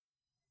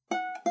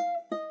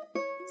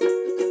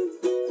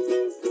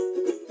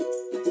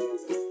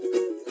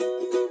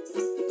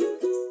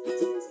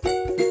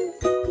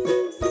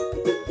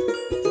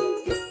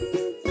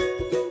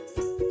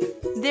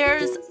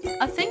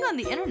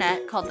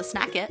internet called the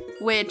Snacket,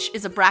 which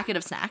is a bracket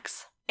of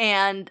snacks.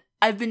 And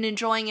I've been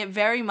enjoying it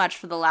very much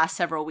for the last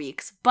several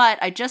weeks. But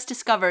I just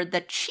discovered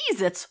that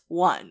Cheez-Its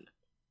won.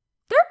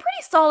 They're a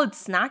pretty solid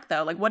snack,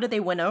 though. Like, what did they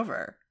win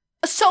over?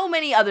 So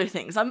many other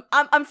things.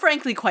 I'm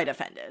frankly quite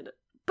offended.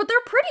 But they're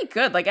pretty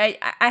good. Like,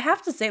 I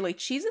have to say, like,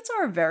 Cheez-Its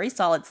are a very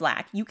solid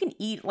snack. You can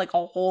eat, like,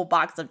 a whole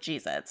box of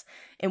Cheez-Its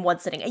in one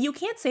sitting. And you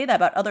can't say that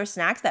about other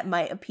snacks that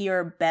might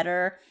appear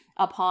better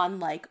upon,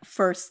 like,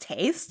 first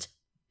taste.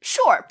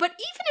 Sure, but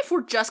even if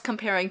we're just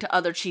comparing to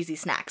other cheesy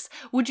snacks,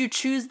 would you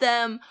choose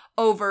them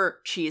over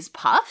cheese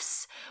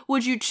puffs?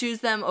 Would you choose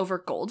them over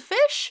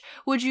Goldfish?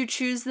 Would you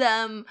choose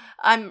them...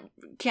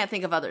 can't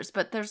think of others,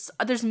 but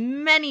there's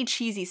many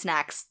cheesy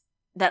snacks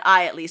that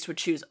I at least would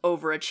choose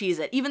over a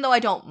Cheez-It, even though I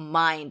don't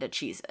mind a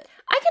Cheez-It.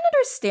 I can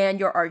understand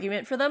your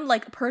argument for them.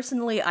 Like,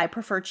 personally, I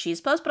prefer cheese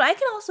puffs, but I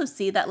can also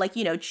see that, like,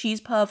 you know, cheese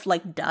puff,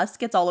 like, dust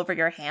gets all over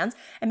your hands,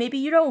 and maybe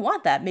you don't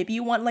want that. Maybe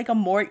you want, like, a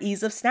more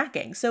ease of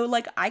snacking. So,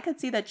 like, I could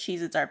see that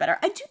Cheez-Its are better.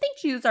 I do think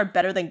Cheez-Its are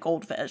better than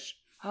Goldfish.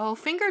 Oh,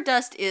 finger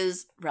dust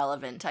is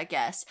relevant, I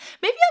guess.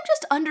 Maybe I'm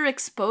just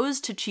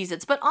underexposed to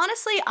Cheez-Its, but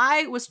honestly,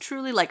 I was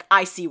truly like,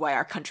 I see why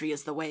our country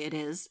is the way it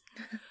is.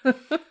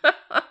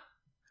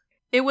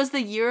 It was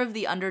the year of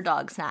the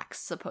underdog snacks,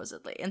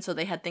 supposedly, and so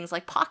they had things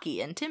like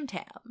Pocky and Tim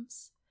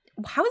Tams.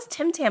 How is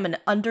Tim Tam an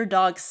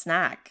underdog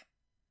snack?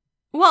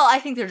 Well, I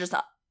think they're just,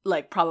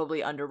 like,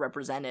 probably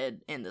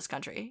underrepresented in this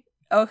country.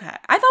 Okay.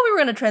 I thought we were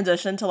going to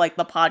transition to, like,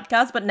 the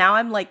podcast, but now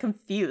I'm, like,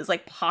 confused.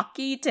 Like,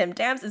 Pocky, Tim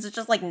Tams, is it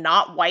just, like,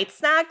 not white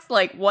snacks?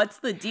 Like, what's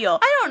the deal?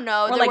 I don't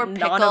know. Or, there like, were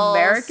pickles,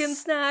 non-American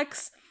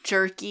snacks?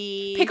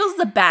 Jerky. Pickles is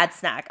a bad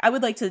snack. I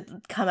would like to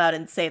come out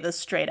and say this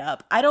straight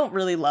up. I don't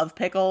really love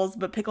pickles,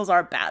 but pickles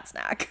are a bad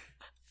snack.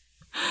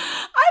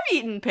 I've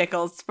eaten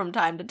pickles from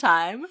time to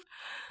time.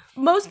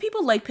 Most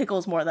people like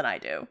pickles more than I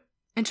do.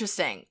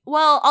 Interesting.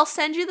 Well, I'll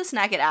send you the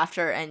Snacket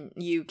after, and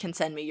you can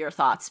send me your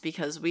thoughts,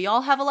 because we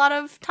all have a lot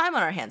of time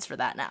on our hands for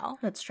that now.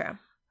 That's true.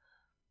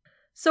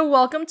 So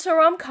welcome to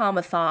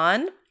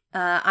Romcomathon.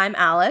 I'm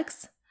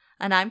Alex.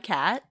 And I'm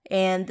Kat.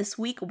 And this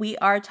week we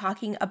are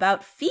talking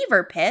about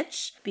Fever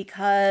Pitch,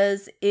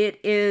 because it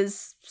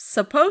is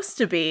supposed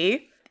to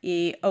be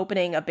the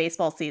opening of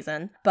baseball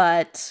season.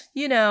 But,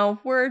 you know,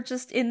 we're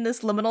just in this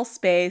liminal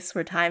space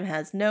where time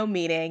has no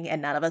meaning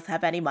and none of us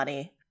have any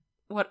money.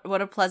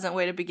 What a pleasant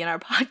way to begin our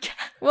podcast.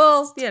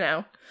 Well, you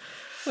know,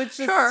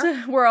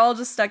 Sure. We're all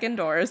just stuck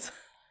indoors.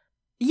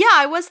 Yeah,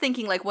 I was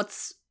thinking, like,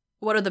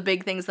 what are the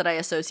big things that I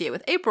associate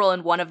with April?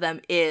 And one of them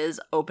is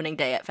opening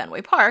day at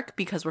Fenway Park,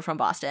 because we're from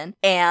Boston.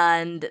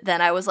 And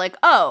then I was like,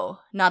 oh,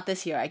 not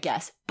this year, I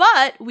guess.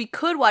 But we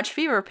could watch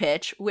Fever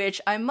Pitch, which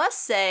I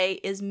must say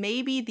is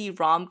maybe the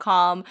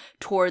rom-com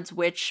towards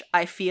which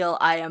I feel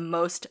I am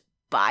most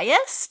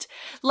biased.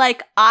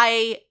 Like,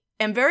 I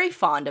am very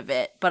fond of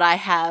it, but I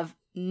have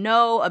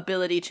no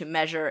ability to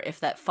measure if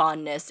that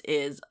fondness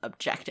is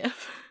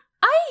objective.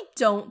 I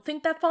don't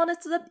think that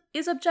fondness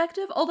is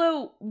objective,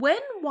 although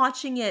when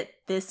watching it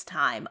this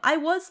time, I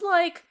was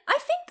like, I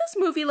think this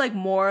movie, like,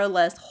 more or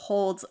less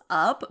holds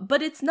up,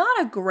 but it's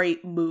not a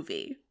great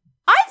movie.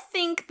 I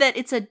think that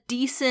it's a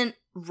decent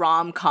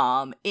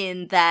rom-com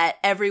in that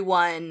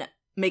everyone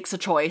makes a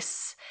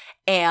choice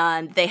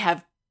and they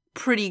have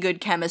pretty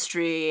good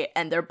chemistry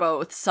and they're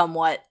both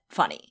somewhat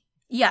funny.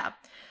 Yeah.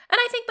 And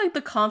I think, like,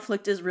 the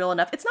conflict is real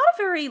enough. It's not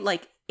a very,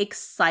 like,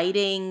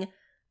 exciting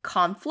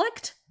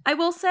conflict, I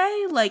will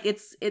say. Like,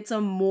 it's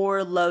a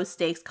more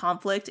low-stakes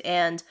conflict,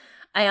 and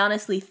I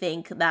honestly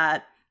think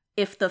that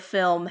if the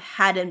film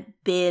hadn't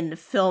been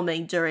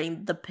filming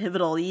during the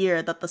pivotal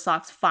year that the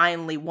Sox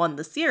finally won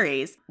the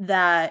series,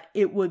 that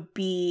it would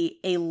be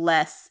a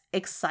less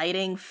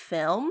exciting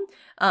film,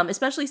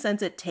 especially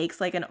since it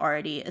takes, like, an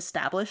already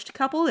established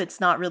couple. It's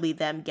not really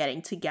them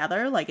getting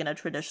together, like, in a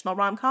traditional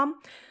rom-com.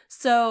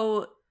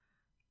 So,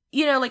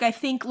 you know, like, I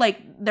think,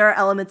 like, there are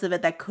elements of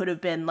it that could have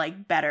been,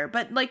 like, better.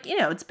 But, like, you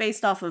know, it's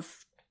based off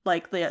of,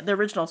 like, the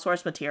original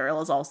source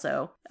material is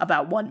also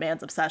about one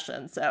man's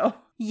obsession, so.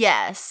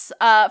 Yes.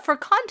 For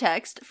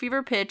context,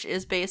 Fever Pitch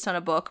is based on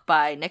a book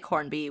by Nick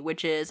Hornby,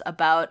 which is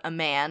about a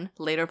man,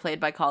 later played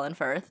by Colin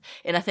Firth,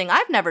 in a thing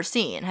I've never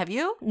seen. Have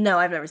you? No,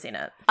 I've never seen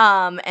it.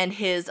 And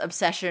his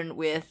obsession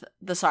with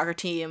the soccer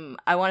team,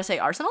 I want to say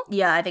Arsenal?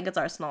 Yeah, I think it's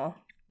Arsenal.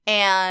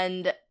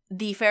 And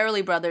the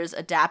Farrelly brothers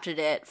adapted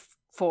it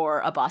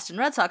for a Boston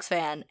Red Sox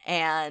fan,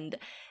 and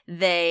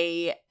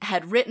they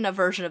had written a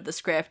version of the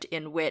script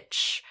in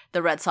which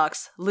the Red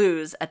Sox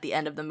lose at the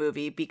end of the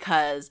movie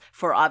because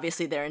for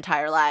obviously their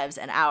entire lives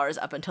and ours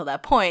up until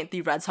that point,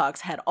 the Red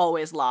Sox had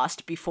always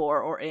lost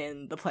before or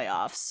in the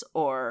playoffs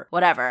or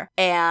whatever.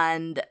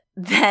 And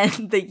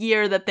then the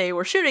year that they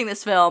were shooting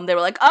this film, they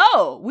were like,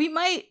 oh, we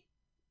might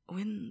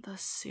win the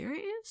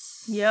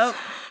series? Yep.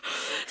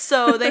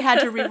 So they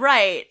had to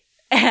rewrite.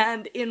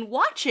 And in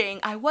watching,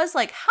 I was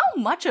like,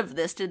 how much of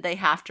this did they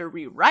have to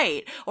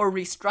rewrite or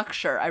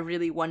restructure? I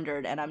really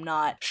wondered, and I'm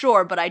not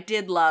sure, but I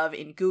did love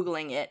in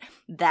Googling it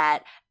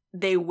that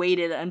they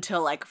waited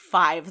until like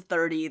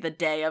 5:30 the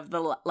day of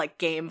the like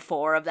game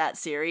 4 of that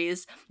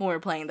series when we were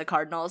playing the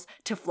Cardinals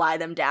to fly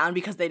them down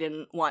because they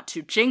didn't want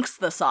to jinx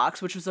the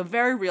Sox, which was a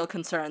very real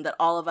concern that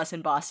all of us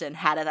in Boston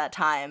had at that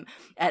time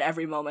at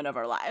every moment of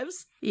our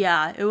lives.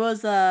 Yeah, it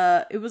was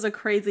a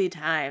crazy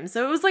time.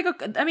 So it was like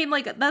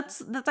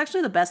that's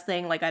actually the best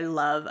thing like I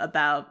love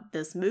about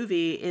this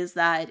movie is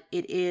that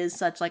it is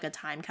such like a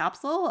time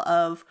capsule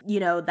of, you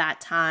know, that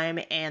time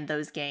and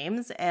those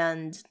games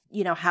and,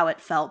 you know, how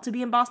it felt to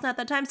be in Boston at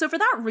that time. So for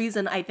that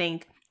reason, I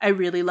think I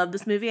really love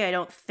this movie. I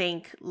don't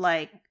think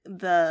like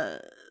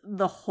the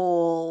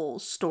whole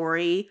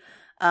story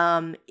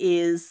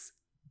is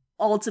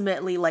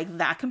ultimately like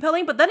that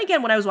compelling. But then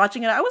again, when I was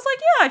watching it, I was like,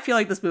 yeah, I feel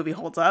like this movie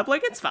holds up.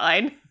 Like, it's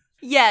fine.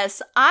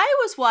 Yes, I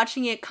was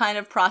watching it kind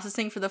of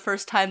processing for the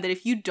first time that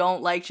if you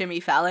don't like Jimmy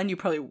Fallon, you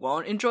probably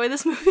won't enjoy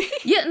this movie.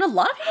 Yeah, and a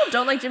lot of people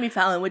don't like Jimmy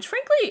Fallon, which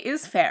frankly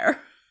is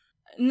fair.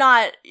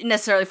 Not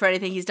necessarily for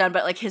anything he's done,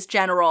 but like his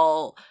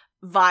general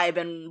vibe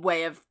and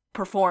way of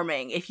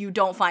performing. If you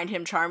don't find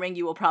him charming,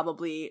 you will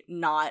probably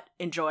not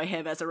enjoy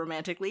him as a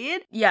romantic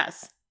lead.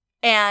 Yes.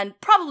 And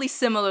probably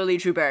similarly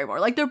Drew Barrymore.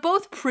 Like, they're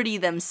both pretty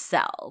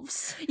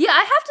themselves. Yeah, I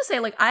have to say,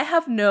 like, I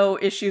have no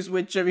issues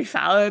with Jimmy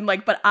Fallon,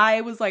 like, but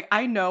I was like,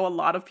 I know a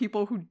lot of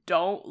people who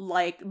don't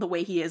like the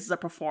way he is as a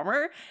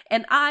performer,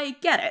 and I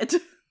get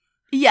it.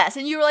 Yes,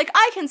 and you were like,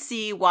 I can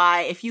see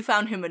why if you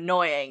found him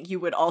annoying,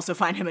 you would also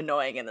find him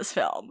annoying in this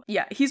film.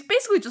 Yeah, he's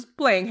basically just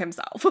playing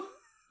himself.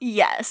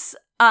 Yes.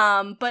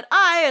 But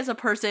I, as a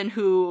person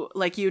who,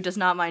 like you, does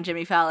not mind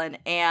Jimmy Fallon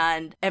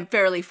and am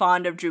fairly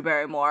fond of Drew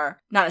Barrymore,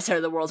 not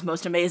necessarily the world's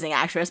most amazing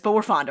actress, but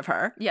we're fond of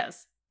her.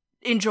 Yes.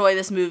 Enjoy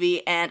this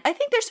movie, and I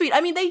think they're sweet.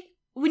 I mean,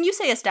 when you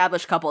say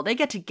established couple, they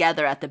get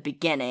together at the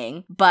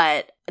beginning,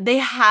 but they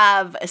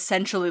have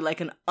essentially like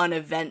an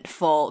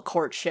uneventful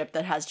courtship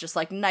that has just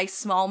like nice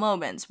small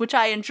moments, which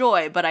I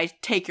enjoy, but I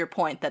take your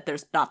point that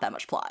there's not that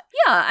much plot.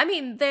 Yeah, I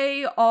mean,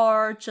 they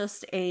are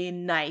just a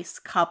nice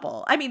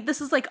couple. I mean,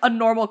 this is like a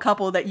normal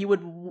couple that you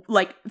would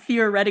like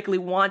theoretically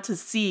want to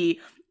see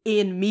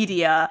in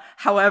media.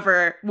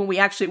 However, when we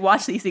actually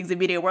watch these things in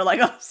media, we're like,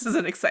 oh, this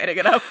isn't exciting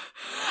enough.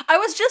 I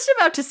was just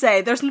about to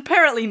say, there's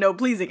apparently no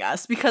pleasing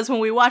us, because when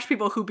we watch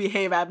people who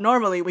behave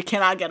abnormally, we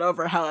cannot get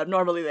over how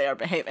abnormally they are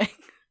behaving.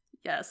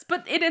 Yes,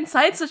 but it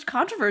incites such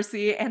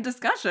controversy and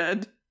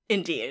discussion.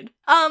 Indeed.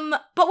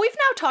 But we've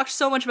now talked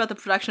so much about the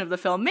production of the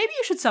film, maybe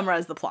you should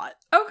summarize the plot.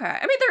 Okay.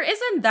 I mean, there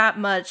isn't that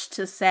much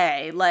to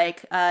say.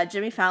 Like,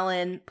 Jimmy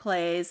Fallon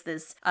plays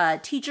this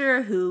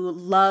teacher who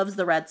loves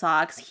the Red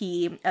Sox.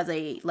 He, as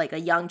a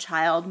young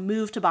child,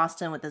 moved to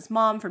Boston with his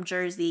mom from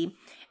Jersey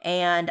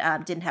and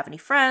didn't have any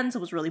friends,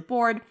 was really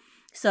bored.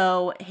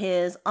 So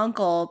his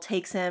uncle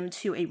takes him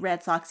to a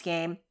Red Sox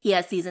game. He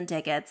has season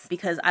tickets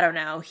because, I don't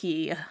know how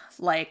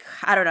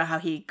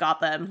he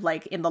got them,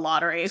 like, in the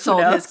lottery.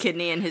 Sold his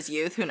kidney in his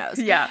youth. Who knows?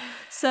 Yeah.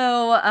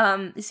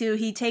 So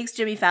he takes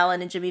Jimmy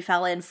Fallon, and Jimmy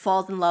Fallon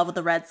falls in love with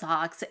the Red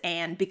Sox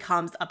and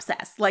becomes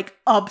obsessed. Like,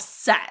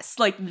 obsessed.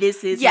 Like,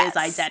 this is his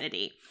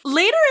identity.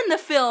 Later in the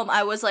film,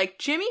 I was like,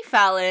 Jimmy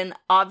Fallon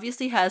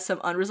obviously has some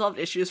unresolved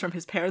issues from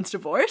his parents'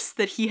 divorce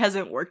that he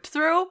hasn't worked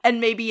through.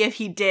 And maybe if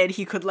he did,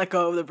 he could let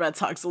go of the Red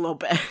Sox a little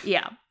bit.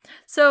 Yeah.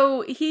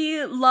 So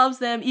he loves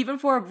them, even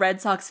for a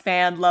Red Sox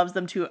fan, loves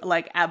them to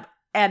like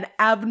an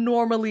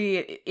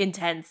abnormally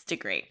intense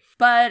degree.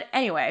 But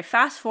anyway,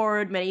 fast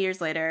forward many years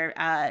later,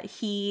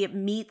 he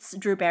meets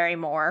Drew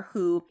Barrymore,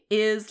 who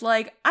is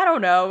like, I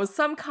don't know,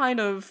 some kind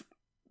of...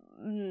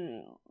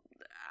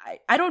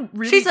 I don't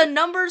really... She's a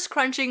numbers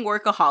crunching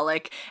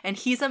workaholic, and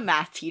he's a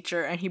math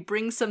teacher, and he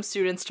brings some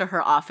students to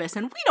her office,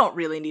 and we don't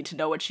really need to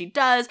know what she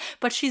does,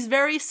 but she's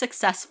very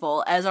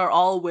successful, as are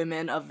all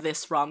women of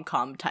this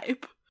rom-com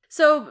type.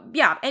 So,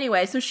 yeah,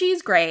 anyway, so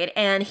she's great,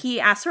 and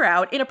he asks her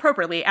out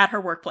inappropriately at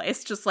her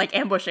workplace, just, like,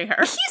 ambushing her.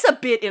 He's a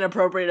bit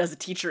inappropriate as a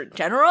teacher in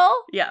general.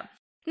 Yeah.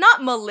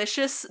 Not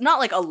malicious, not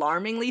like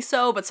alarmingly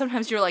so, but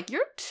sometimes you're like,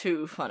 you're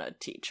too fun a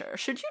teacher.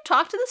 Should you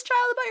talk to this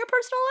child about your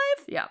personal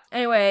life? Yeah.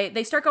 Anyway,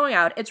 they start going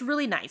out. It's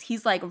really nice.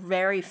 He's like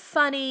very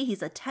funny.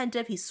 He's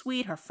attentive. He's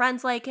sweet. Her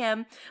friends like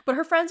him. But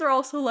her friends are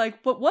also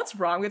like, but what's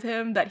wrong with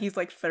him that he's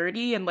like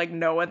 30 and like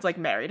no one's like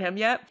married him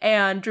yet?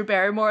 And Drew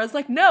Barrymore is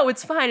like, no,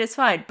 it's fine. It's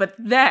fine. But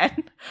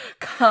then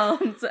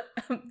comes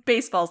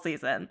baseball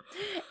season.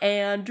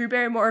 And Drew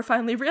Barrymore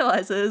finally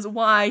realizes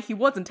why he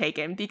wasn't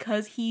taken,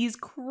 because he's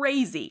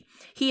crazy.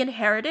 He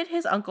inherited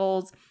his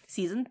uncle's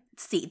season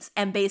seats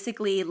and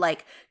basically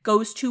like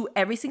goes to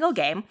every single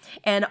game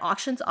and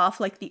auctions off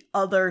like the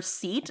other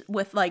seat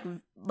with like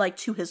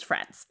to his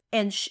friends.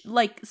 And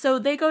so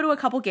they go to a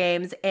couple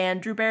games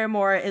and Drew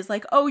Barrymore is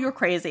like, oh, you're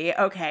crazy.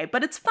 Okay.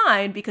 But it's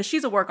fine because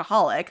she's a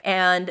workaholic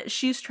and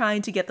she's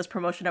trying to get this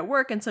promotion at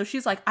work. And so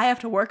she's like, I have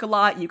to work a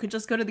lot. You could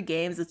just go to the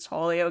games. It's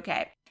totally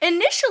okay.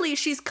 Initially,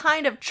 she's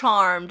kind of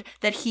charmed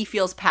that he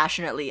feels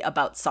passionately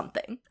about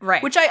something.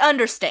 Right. Which I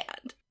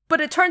understand. But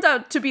it turns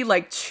out to be,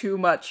 like, too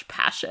much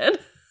passion.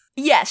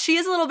 Yes, she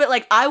is a little bit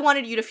like, I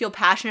wanted you to feel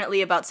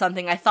passionately about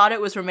something. I thought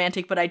it was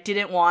romantic, but I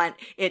didn't want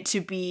it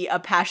to be a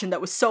passion that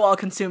was so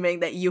all-consuming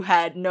that you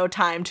had no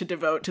time to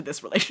devote to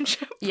this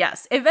relationship.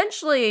 Yes.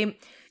 Eventually,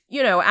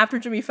 you know, after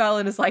Jimmy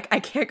Fallon is like, I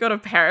can't go to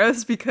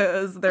Paris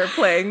because they're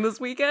playing this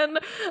weekend,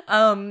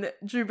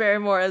 Drew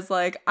Barrymore is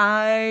like,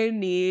 I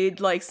need,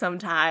 like, some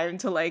time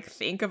to, like,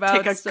 think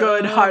about Take a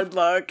good hard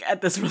look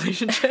at this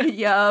relationship.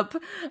 Yup.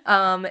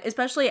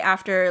 Especially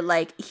after,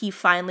 like, he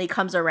finally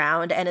comes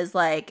around and is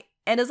like,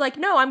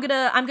 no, I'm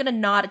gonna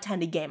not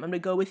attend a game. I'm gonna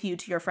go with you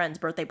to your friend's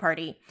birthday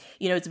party.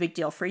 You know, it's a big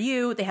deal for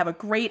you. They have a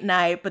great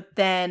night, but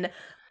then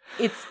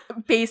it's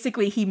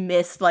basically he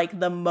missed like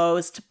the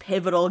most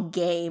pivotal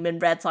game in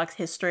Red Sox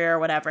history or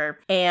whatever.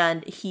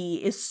 And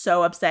he is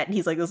so upset and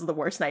he's like, this is the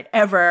worst night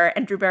ever.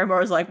 And Drew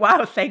Barrymore is like,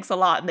 wow, thanks a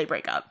lot. And they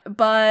break up.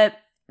 But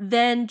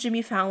then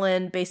Jimmy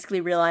Fallon basically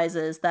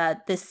realizes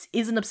that this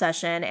is an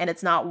obsession and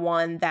it's not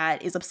one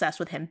that is obsessed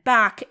with him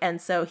back.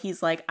 And so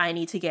he's like, I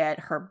need to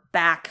get her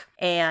back.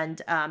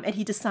 And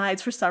he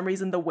decides for some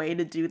reason the way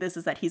to do this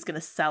is that he's going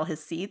to sell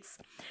his seats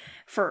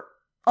for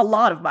a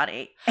lot of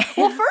money.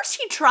 Well, first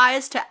he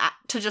tries to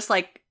just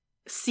like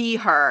see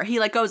her. He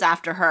like goes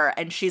after her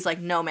and she's like,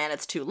 no, man,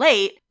 it's too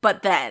late.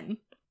 But then...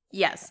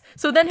 Yes.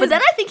 So then But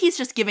then I think he's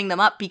just giving them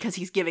up because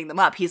he's giving them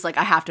up. He's like,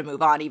 I have to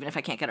move on even if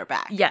I can't get her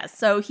back. Yes.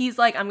 So he's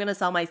like, I'm going to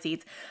sell my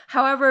seats.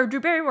 However, Drew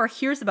Barrymore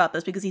hears about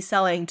this because he's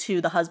selling to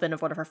the husband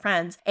of one of her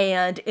friends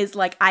and is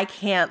like, I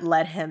can't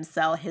let him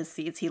sell his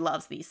seats. He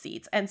loves these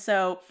seats. And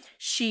so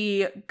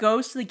she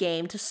goes to the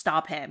game to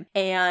stop him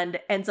and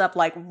ends up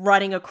like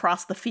running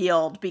across the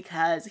field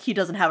because he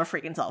doesn't have a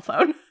freaking cell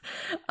phone.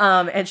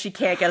 And she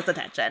can't get his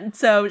attention.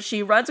 So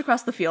she runs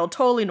across the field,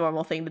 totally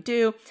normal thing to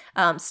do,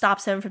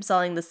 stops him from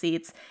selling the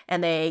seats,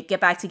 and they get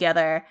back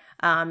together,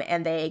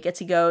 and they get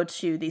to go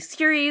to the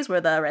series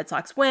where the Red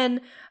Sox win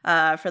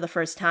for the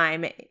first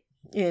time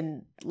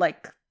in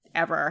like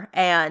ever.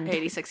 And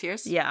 86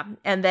 years? Yeah.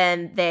 And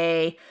then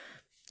they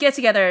get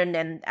together, and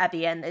then at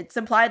the end it's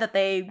implied that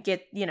they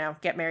get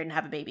married and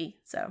have a baby.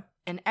 So,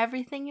 and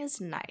everything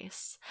is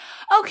nice.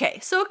 Okay,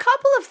 so a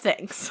couple of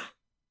things.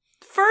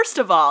 First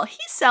of all, he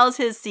sells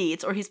his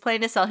seats, or he's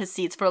planning to sell his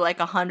seats for like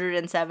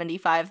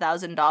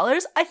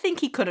 $175,000. I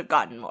think he could have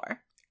gotten more.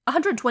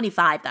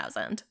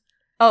 $125,000.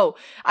 Oh,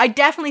 I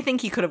definitely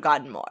think he could have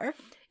gotten more.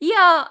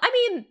 Yeah,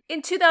 I mean,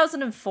 in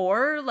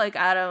 2004, like,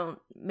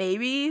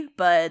 maybe,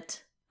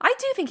 but I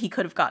do think he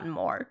could have gotten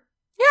more.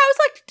 Yeah, it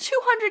was like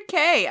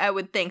 $200K, I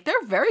would think.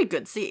 They're very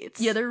good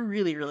seats. Yeah, they're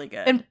really, really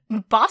good. And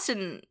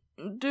Boston,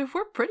 dude,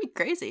 we're pretty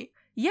crazy.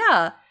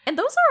 Yeah, and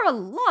those are a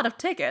lot of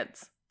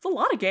tickets. It's a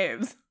lot of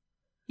games.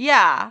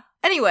 Yeah.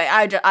 Anyway,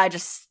 I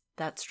just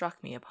that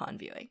struck me upon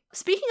viewing.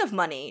 Speaking of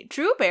money,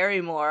 Drew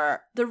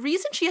Barrymore, the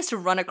reason she has to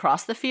run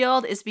across the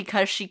field is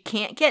because she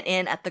can't get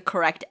in at the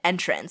correct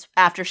entrance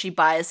after she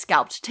buys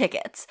scalped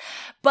tickets.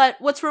 But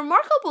what's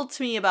remarkable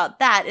to me about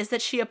that is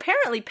that she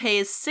apparently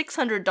pays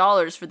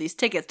 $600 for these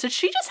tickets. Did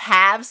she just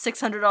have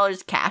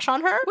 $600 cash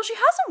on her? Well, she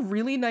has a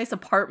really nice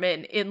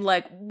apartment in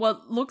like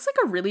what looks like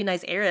a really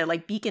nice area,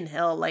 like Beacon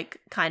Hill,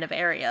 like kind of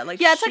area. Like,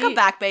 yeah, it's like a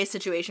Back Bay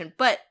situation,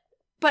 but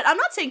I'm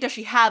not saying does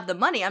she have the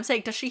money. I'm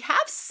saying does she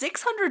have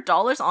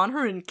 $600 on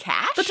her in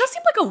cash? That does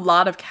seem like a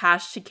lot of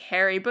cash to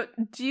carry, but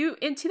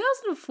in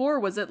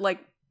 2004, was it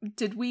like,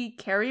 did we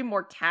carry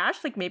more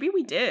cash? Like, maybe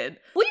we did.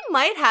 We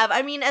might have.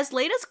 I mean, as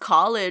late as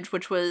college,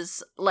 which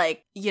was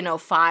like,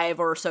 5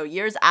 or so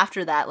years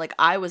after that, like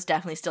I was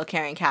definitely still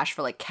carrying cash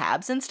for like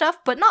cabs and stuff,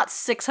 but not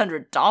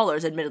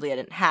 $600. Admittedly, I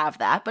didn't have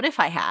that, but if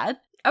I had.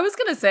 I was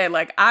gonna say,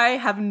 like, I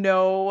have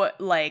no,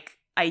 like,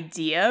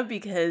 idea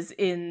because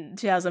in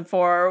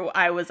 2004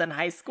 I was in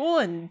high school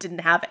and didn't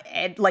have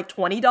like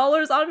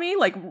 $20 on me,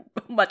 like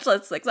much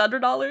less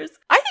 $600.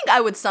 I think I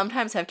would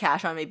sometimes have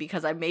cash on me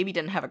because I maybe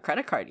didn't have a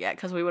credit card yet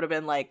because we would have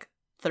been like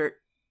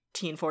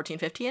 13, 14,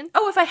 15.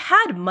 Oh, if I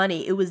had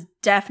money, it was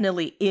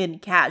definitely in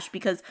cash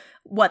because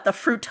the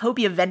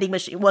Fruitopia vending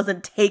machine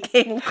wasn't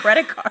taking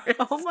credit cards.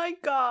 Oh my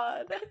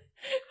god.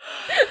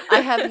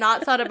 I have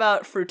not thought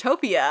about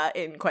Fruitopia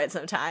in quite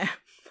some time.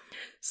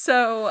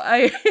 So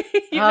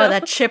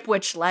that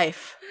Chipwich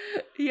life.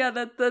 Yeah,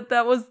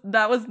 that was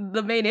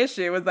the main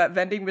issue, was that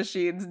vending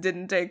machines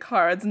didn't take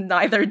cards,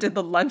 neither did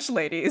the lunch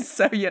ladies,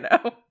 so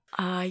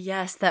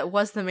yes, that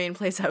was the main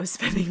place I was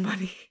spending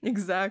money.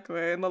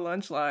 Exactly, in the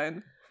lunch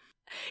line.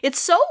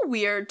 It's so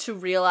weird to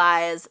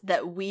realize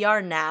that we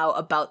are now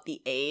about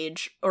the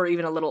age, or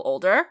even a little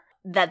older,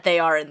 that they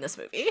are in this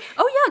movie.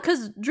 Oh yeah,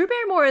 because Drew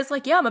Barrymore is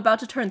like, yeah, I'm about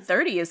to turn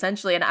 30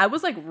 essentially, and I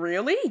was like,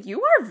 really?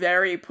 You are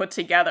very put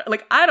together.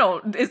 Like,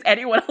 is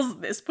anyone else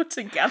this put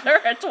together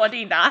at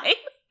 29?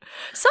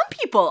 Some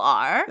people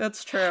are.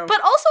 That's true.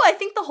 But also, I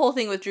think the whole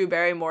thing with Drew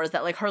Barrymore is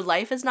that like her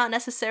life is not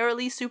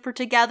necessarily super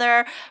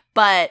together,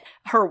 but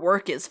her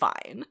work is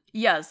fine.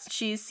 Yes,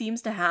 she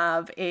seems to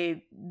have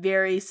a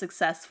very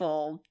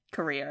successful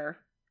career.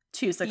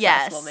 Too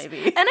successful,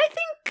 maybe. And I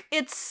think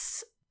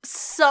it's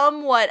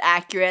somewhat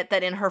accurate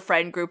that in her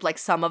friend group, like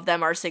some of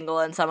them are single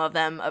and some of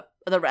them,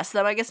 the rest of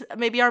them, I guess,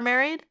 maybe are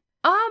married.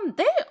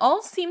 They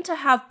all seem to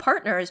have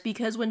partners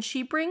because when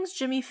she brings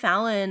Jimmy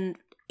Fallon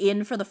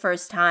in for the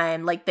first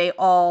time, like, they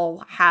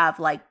all have,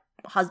 like,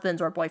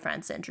 husbands or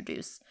boyfriends to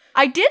introduce.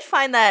 I did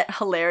find that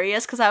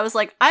hilarious because I was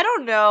like, I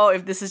don't know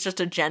if this is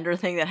just a gender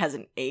thing that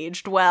hasn't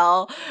aged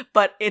well,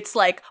 but it's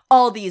like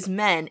all these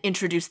men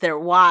introduce their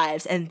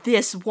wives and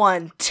this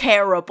one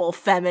terrible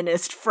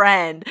feminist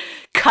friend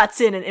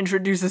cuts in and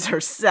introduces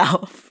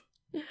herself.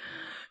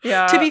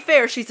 Yeah. To be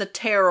fair, she's a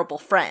terrible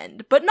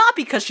friend, but not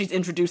because she's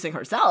introducing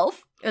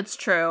herself. It's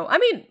true. I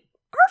mean,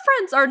 her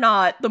friends are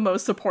not the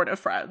most supportive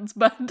friends,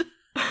 but...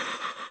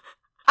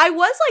 I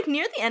was like,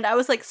 near the end, I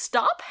was like,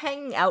 stop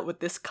hanging out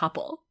with this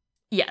couple.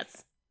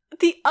 Yes.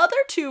 The other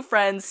two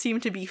friends seem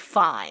to be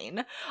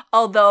fine,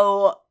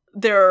 although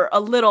they're a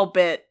little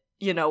bit,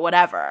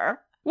 whatever.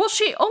 Well,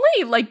 she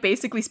only, like,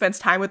 basically spends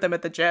time with them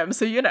at the gym,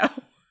 so you know.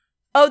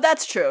 Oh,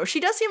 that's true. She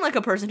does seem like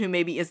a person who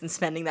maybe isn't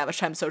spending that much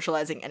time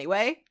socializing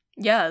anyway.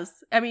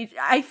 Yes. I mean,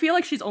 I feel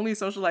like she's only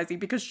socializing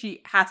because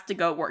she has to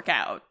go work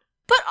out.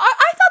 But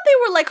I thought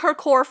they were like her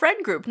core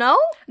friend group, no?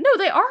 No,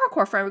 they are her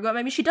core friend group.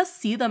 I mean, she does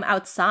see them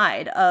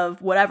outside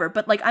of whatever,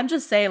 but, like, I'm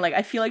just saying, like,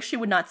 I feel like she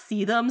would not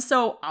see them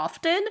so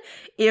often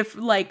if,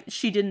 like,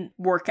 she didn't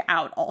work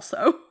out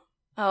also.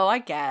 Oh, I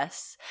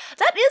guess.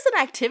 That is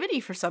an activity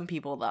for some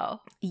people, though.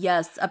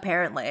 Yes,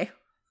 apparently.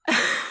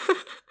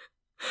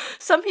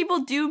 Some people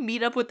do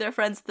meet up with their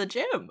friends at the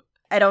gym.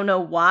 I don't know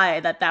why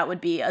that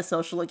would be a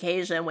social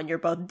occasion when you're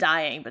both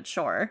dying, but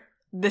sure.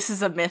 This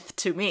is a myth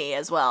to me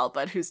as well,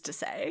 but who's to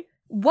say?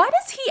 Why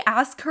does he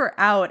ask her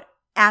out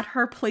at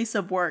her place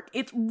of work?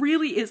 It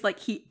really is like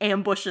he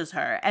ambushes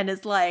her and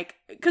is like,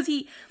 because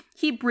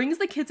he brings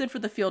the kids in for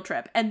the field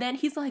trip and then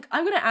he's like,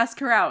 I'm gonna ask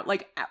her out,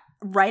 like,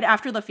 right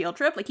after the field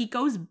trip. Like, he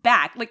goes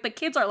back, like, the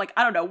kids are, like,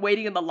 I don't know,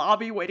 waiting in the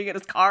lobby, waiting in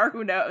his car,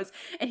 who knows,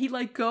 and he,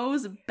 like,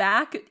 goes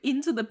back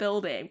into the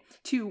building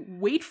to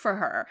wait for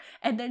her,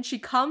 and then she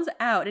comes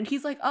out and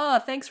he's like, oh,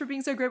 thanks for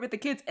being so great with the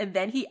kids, and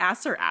then he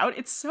asks her out.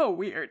 It's so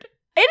weird.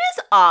 It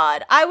is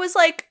odd. I was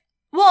like,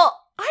 well,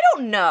 I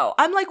don't know.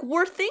 I'm like,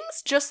 were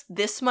things just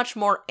this much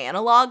more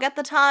analog at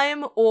the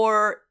time,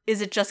 or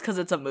is it just because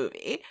it's a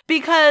movie?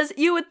 Because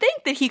you would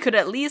think that he could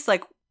at least,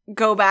 like,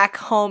 go back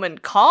home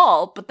and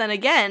call, but then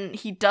again,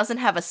 he doesn't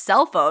have a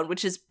cell phone,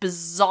 which is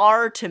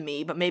bizarre to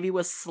me, but maybe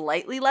was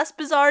slightly less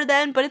bizarre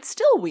then, but it's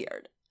still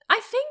weird. I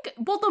think,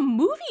 well, the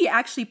movie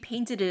actually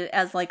painted it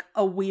as, like,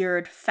 a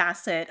weird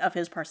facet of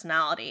his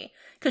personality.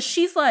 Because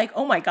she's like,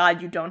 oh my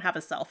god, you don't have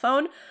a cell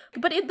phone?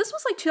 But this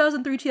was, like,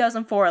 2003,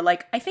 2004.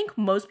 Like, I think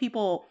most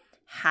people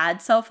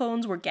had cell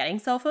phones, were getting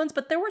cell phones,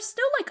 but there were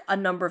still, like, a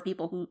number of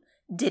people who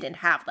didn't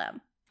have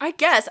them. I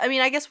guess. I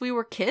mean, I guess we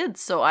were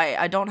kids, so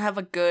I don't have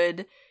a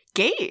good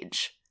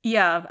gauge.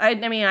 Yeah, I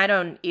mean, I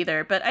don't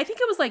either. But I think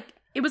it was, like,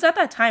 it was at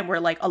that time where,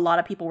 like, a lot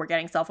of people were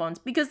getting cell phones.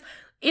 Because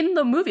in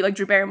the movie, like,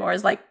 Drew Barrymore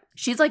is, like,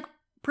 she's, like,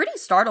 pretty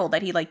startled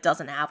that he, like,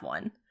 doesn't have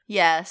one.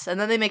 Yes, and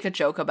then they make a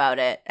joke about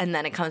it, and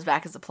then it comes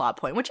back as a plot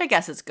point, which I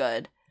guess is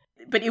good.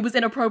 But it was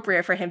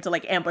inappropriate for him to,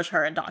 like, ambush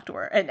her and talk to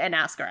her and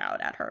ask her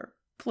out at her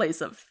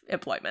place of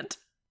employment.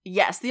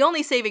 Yes, the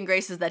only saving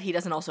grace is that he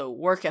doesn't also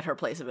work at her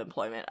place of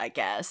employment, I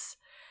guess.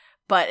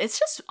 But it's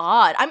just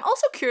odd. I'm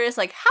also curious,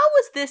 like, how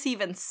was this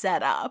even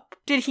set up?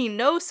 Did he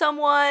know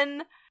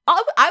someone?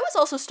 I was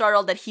also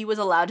startled that he was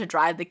allowed to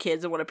drive the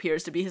kids in what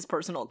appears to be his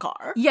personal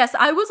car. Yes,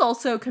 I was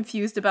also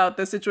confused about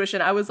the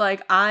situation. I was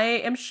like, I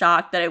am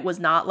shocked that it was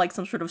not like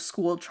some sort of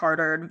school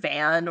chartered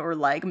van or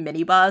like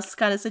minibus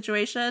kind of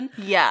situation.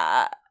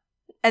 Yeah.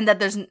 And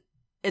that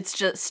it's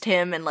just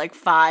him and like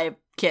 5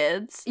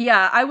 kids.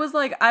 Yeah, I was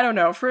like, I don't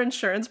know, for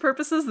insurance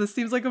purposes, this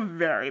seems like a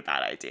very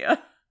bad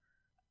idea.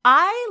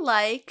 I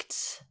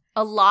liked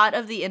a lot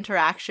of the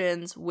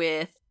interactions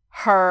with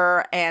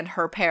her and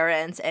her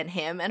parents and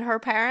him and her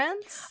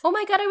parents. Oh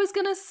my god, I was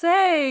gonna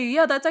say,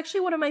 yeah, that's actually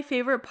one of my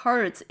favorite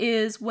parts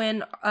is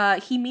when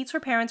he meets her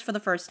parents for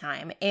the first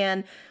time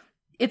and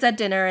it's at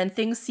dinner and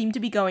things seem to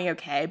be going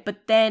okay,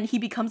 but then he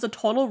becomes a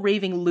total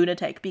raving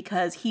lunatic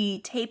because he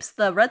tapes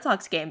the Red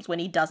Sox games when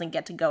he doesn't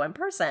get to go in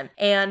person.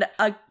 And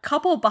a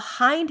couple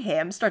behind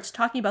him starts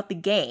talking about the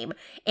game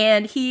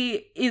and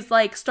he is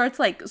like, starts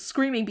like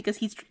screaming because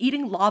he's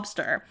eating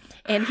lobster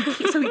and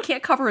so he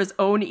can't cover his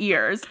own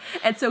ears.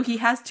 And so he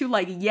has to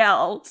like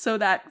yell so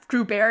that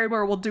Drew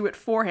Barrymore will do it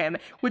for him,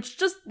 which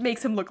just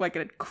makes him look like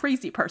a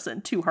crazy person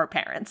to her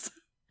parents.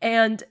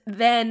 And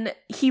then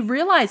he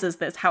realizes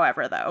this,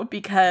 however, though,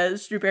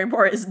 because Drew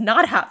Barrymore is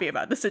not happy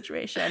about the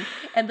situation.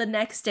 And the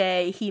next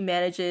day, he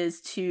manages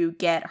to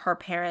get her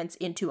parents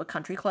into a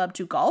country club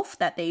to golf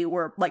that they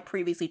were, like,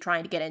 previously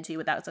trying to get into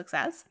without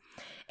success.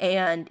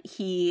 And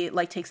he,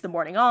 like, takes the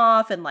morning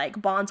off and,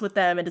 like, bonds with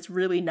them, and it's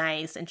really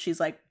nice. And she's,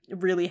 like,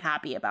 really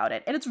happy about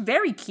it. And it's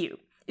very cute.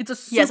 It's a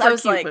super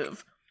cute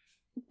move.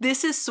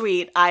 This is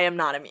sweet. I am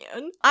not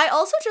immune. I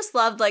also just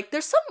loved, like,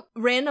 there's some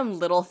random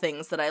little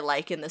things that I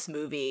like in this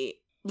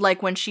movie.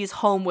 Like when she's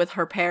home with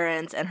her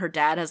parents and her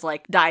dad has,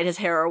 like, dyed his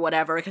hair or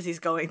whatever because he's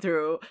going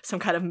through some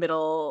kind of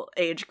middle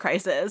age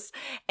crisis.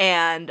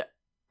 And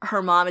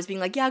her mom is being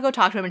like, yeah, go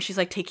talk to him, and she's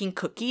like taking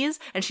cookies,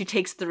 and she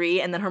takes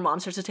 3, and then her mom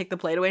starts to take the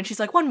plate away, and she's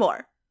like, 1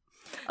 more.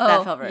 Oh,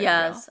 that felt very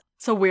yes. real.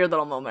 It's a weird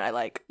little moment I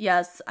like.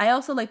 Yes. I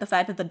also like the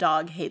fact that the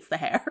dog hates the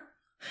hair.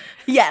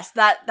 Yes,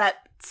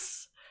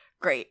 that's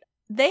great.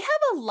 They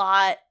have a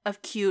lot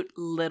of cute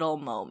little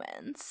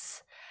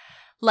moments.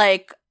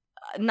 Like,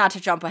 not to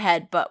jump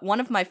ahead, but one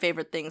of my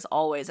favorite things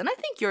always, and I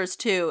think yours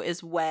too,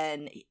 is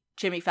when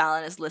Jimmy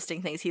Fallon is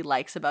listing things he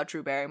likes about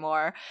Drew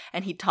Barrymore,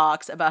 and he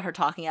talks about her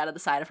talking out of the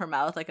side of her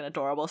mouth like an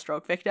adorable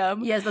stroke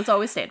victim. Yes, that's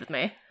always stayed with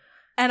me.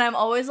 And I'm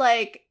always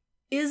like,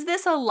 is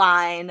this a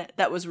line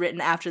that was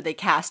written after they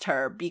cast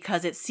her?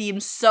 Because it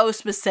seems so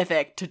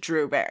specific to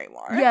Drew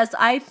Barrymore. Yes,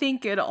 I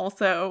think it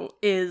also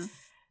is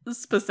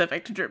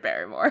specific to Drew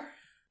Barrymore.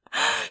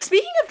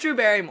 Speaking of Drew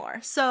Barrymore,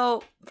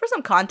 so for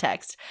some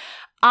context,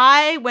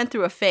 I went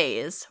through a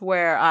phase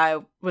where I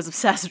was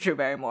obsessed with Drew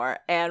Barrymore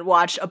and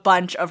watched a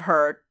bunch of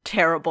her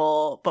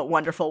terrible but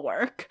wonderful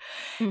work.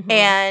 Mm-hmm.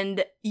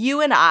 And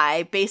you and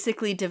I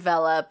basically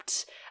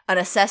developed an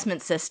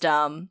assessment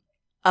system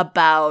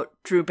about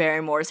Drew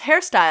Barrymore's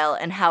hairstyle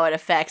and how it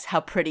affects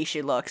how pretty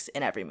she looks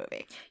in every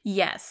movie.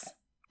 Yes.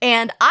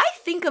 And I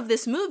think of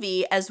this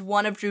movie as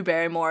one of Drew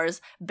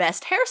Barrymore's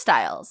best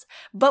hairstyles.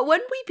 But when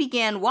we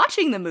began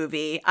watching the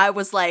movie, I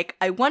was like,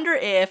 I wonder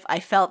if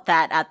I felt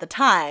that at the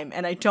time,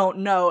 and I don't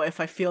know if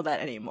I feel that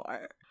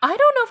anymore. I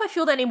don't know if I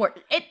feel that anymore.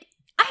 I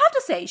have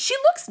to say, she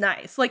looks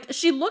nice. Like,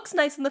 she looks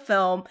nice in the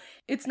film.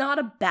 It's not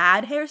a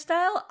bad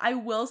hairstyle. I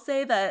will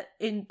say that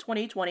in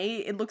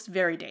 2020, it looks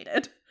very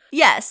dated.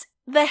 Yes.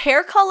 The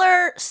hair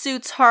color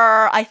suits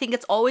her. I think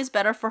it's always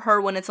better for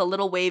her when it's a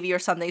little wavy or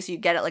something, so you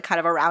get it like kind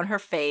of around her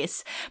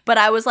face. But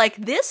I was like,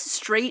 this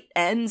straight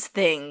ends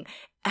thing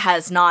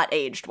has not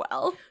aged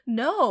well.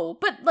 No,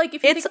 but like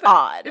if you think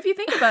about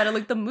it,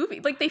 like the movie,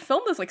 like they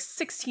filmed this like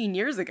 16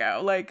 years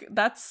ago. Like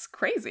that's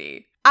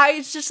crazy.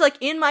 It's just like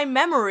in my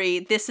memory,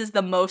 this is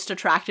the most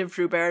attractive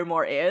Drew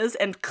Barrymore is,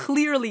 and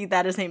clearly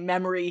that is a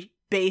memory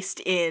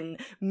based in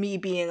me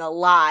being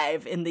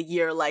alive in the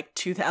year like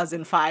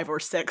 2005 or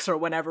 6 or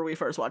whenever we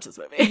first watched this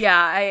movie.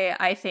 Yeah,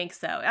 I think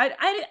so.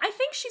 I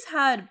think she's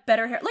had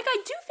better hair. Like,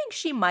 I do think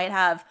she might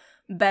have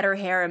better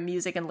hair in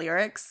music and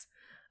lyrics.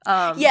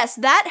 Yes,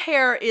 that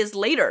hair is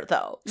later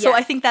though. So yes.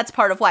 I think that's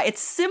part of why. It's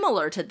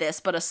similar to this,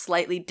 but a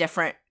slightly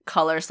different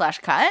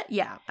color/cut.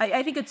 Yeah,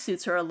 I think it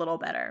suits her a little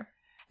better.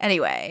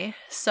 Anyway,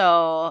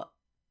 so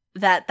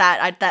that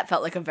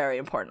felt like a very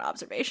important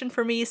observation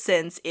for me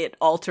since it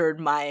altered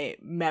my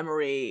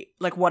memory,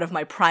 like one of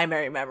my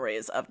primary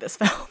memories of this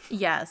film.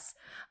 Yes.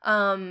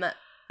 I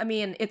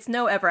mean, it's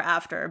no Ever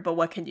After, but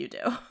what can you do?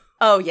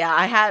 Oh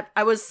yeah,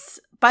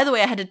 by the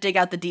way, I had to dig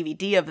out the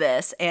DVD of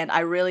this, and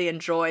I really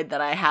enjoyed that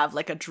I have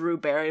like a Drew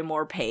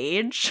Barrymore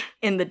page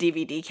in the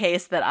DVD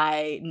case that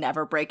I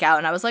never break out,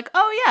 and I was like,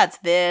 oh yeah, it's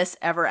this,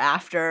 Ever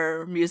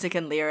After, music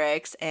and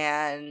lyrics,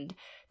 and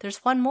there's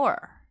one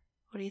more.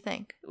 What do you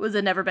think? Was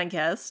it Never Been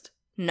Kissed?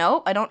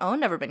 No, I don't own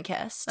Never Been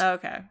Kissed.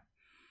 Okay.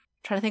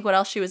 Trying to think what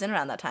else she was in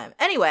around that time.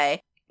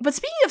 Anyway, but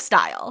speaking of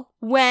style,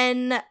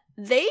 when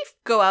they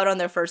go out on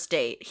their first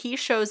date, he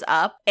shows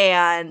up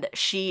and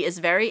she is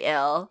very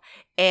ill,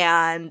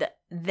 and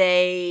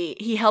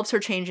he helps her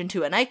change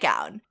into a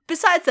nightgown.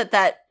 Besides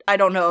that I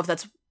don't know if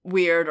that's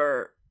weird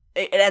or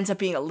it ends up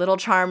being a little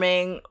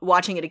charming.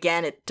 Watching it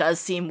again, it does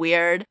seem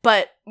weird.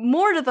 But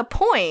more to the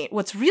point,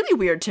 what's really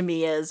weird to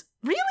me is,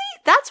 really?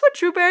 That's what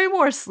Drew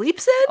Barrymore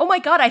sleeps in? Oh my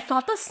god, I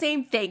thought the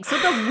same thing. So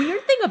the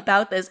weird thing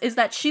about this is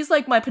that she's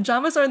like, my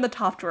pajamas are in the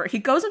top drawer. He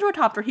goes into her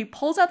top drawer, he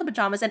pulls out the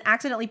pajamas and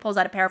accidentally pulls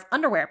out a pair of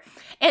underwear.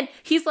 And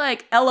he's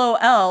like,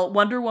 LOL,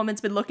 Wonder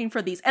Woman's been looking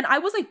for these. And I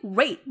was like,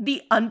 wait,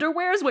 the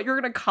underwear is what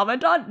you're gonna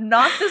comment on?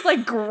 Not this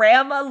like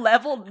grandma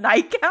level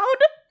nightgown?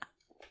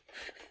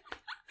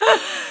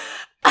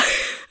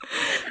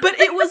 But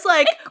it was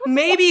like,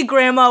 maybe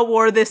grandma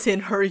wore this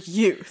in her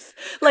youth.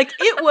 Like,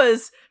 it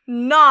was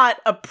not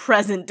a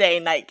present day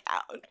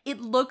nightgown. It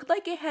looked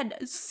like it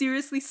had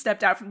seriously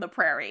stepped out from the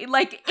prairie.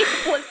 Like,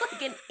 it was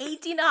like an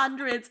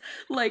 1800s,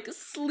 like,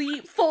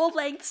 full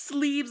length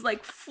sleeves,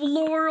 like,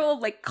 floral,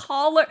 like,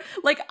 collar.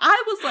 Like,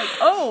 I was like,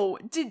 oh,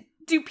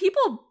 do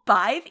people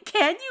buy?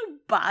 Can you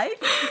buy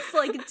this?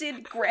 Like,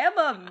 did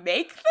grandma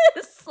make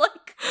this?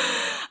 Like,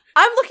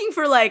 I'm looking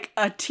for like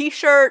a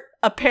t-shirt,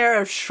 a pair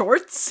of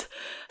shorts,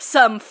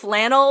 some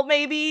flannel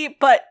maybe,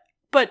 but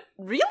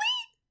really?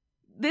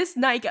 This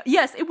nightgown.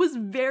 Yes, it was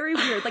very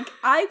weird. Like,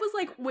 I was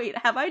like, wait,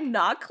 have I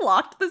not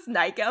clocked this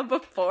nightgown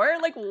before?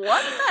 Like,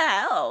 what the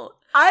hell?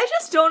 I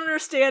just don't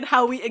understand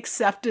how we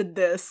accepted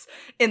this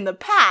in the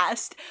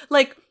past.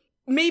 Like,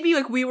 maybe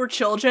like we were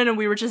children and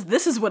we were just,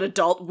 this is what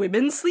adult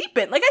women sleep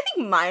in. Like, I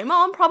think my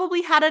mom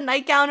probably had a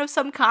nightgown of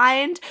some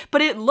kind,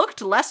 but it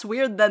looked less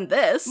weird than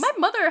this. My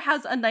mother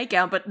has a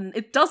nightgown, but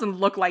it doesn't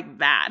look like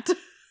that.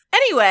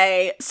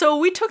 Anyway, so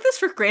we took this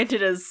for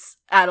granted as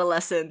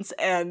adolescents,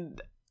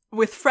 and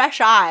with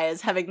fresh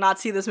eyes, having not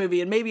seen this movie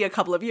in maybe a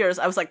couple of years,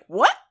 I was like,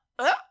 what?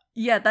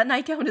 Yeah, that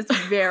nightgown is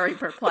very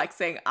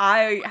perplexing.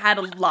 I had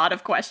a lot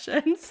of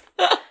questions.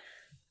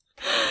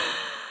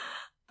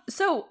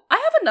 So, I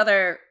have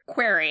another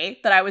query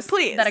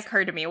that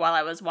occurred to me while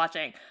I was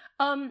watching.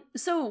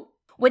 So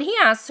when he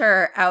asks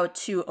her out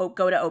to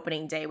go to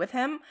opening day with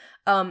him,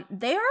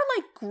 they are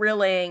like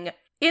grilling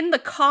in the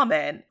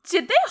common.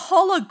 Did they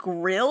haul a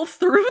grill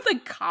through the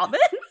common?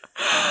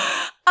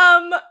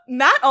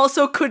 Matt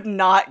also could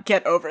not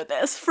get over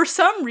this. For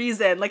some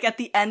reason, like at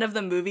the end of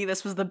the movie,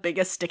 this was the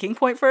biggest sticking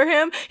point for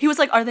him. He was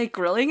like, are they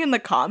grilling in the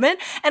common?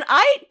 And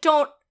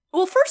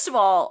well, first of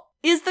all,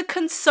 is the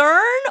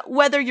concern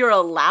whether you're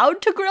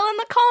allowed to grill in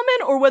the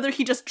common or whether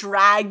he just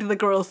dragged the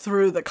grill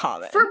through the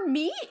common? For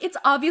me, it's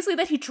obviously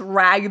that he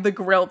dragged the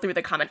grill through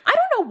the common. I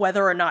don't know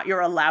whether or not you're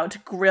allowed to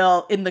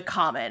grill in the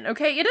common,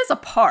 okay? It is a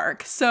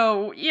park,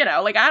 so,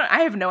 like,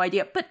 I have no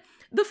idea. But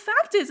the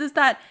fact is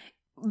that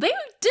they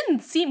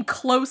didn't seem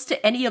close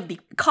to any of the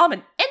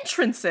common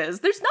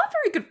entrances. There's not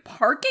very good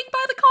parking by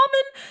the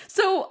common,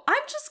 so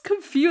I'm just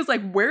confused,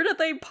 like, where did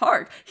they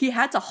park? He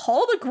had to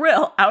haul the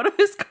grill out of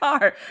his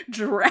car,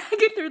 drag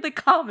it through the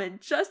common,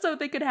 just so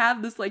they could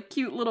have this, like,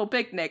 cute little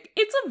picnic.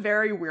 It's a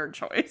very weird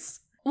choice.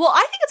 Well,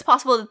 I think it's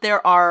possible that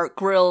there are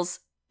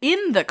grills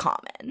in the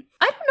common.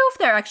 I don't know if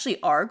there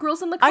actually are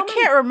grills in the common. I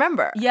can't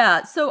remember.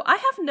 Yeah, so I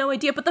have no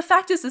idea, but the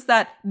fact is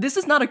that this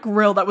is not a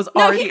grill that was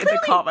already in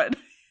the common.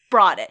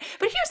 Brought it.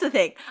 But here's the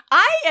thing.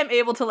 I am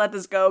able to let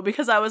this go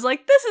because I was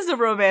like, this is a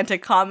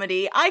romantic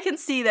comedy. I can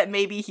see that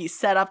maybe he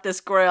set up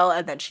this grill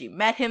and then she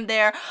met him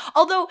there.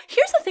 Although,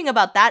 here's the thing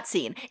about that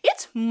scene.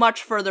 It's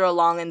much further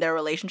along in their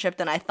relationship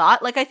than I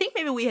thought. Like, I think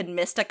maybe we had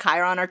missed a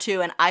Chiron or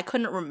two and I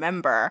couldn't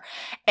remember.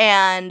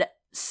 And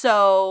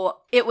so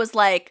it was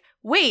like,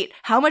 wait,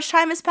 how much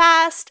time has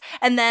passed?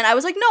 And then I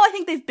was like, no, I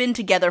think they've been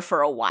together for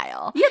a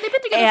while. Yeah, they've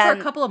been together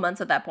for a couple of months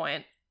at that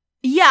point.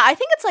 Yeah, I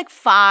think it's like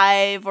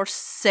 5 or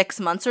 6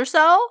 months or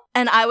so.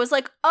 And I was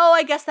like, oh,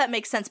 I guess that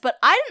makes sense. But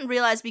I didn't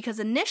realize because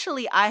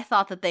initially I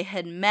thought that they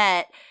had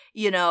met,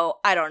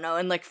 I don't know,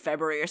 in like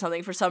February or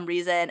something for some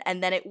reason.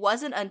 And then it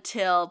wasn't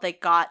until they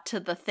got to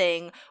the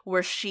thing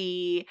where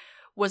she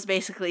was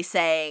basically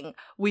saying,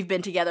 we've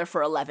been together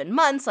for 11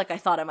 months, like I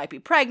thought I might be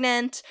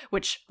pregnant,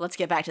 which, let's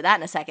get back to that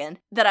in a second,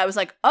 that I was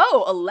like,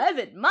 oh,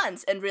 11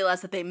 months, and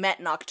realized that they met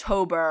in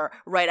October,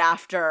 right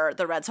after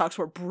the Red Sox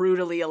were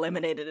brutally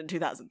eliminated in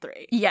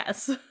 2003.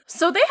 Yes.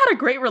 So they had a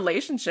great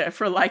relationship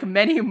for, like,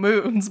 many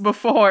moons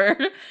before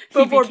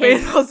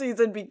baseball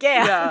season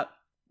began. Yeah.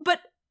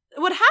 But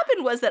what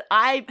happened was that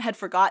I had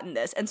forgotten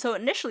this, and so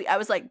initially I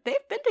was like, they've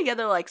been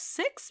together like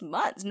 6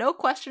 months, no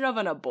question of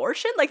an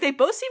abortion? Like, they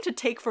both seem to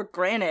take for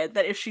granted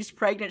that if she's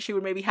pregnant, she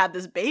would maybe have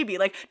this baby.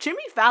 Like,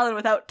 Jimmy Fallon,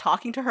 without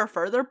talking to her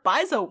further,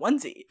 buys a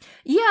onesie.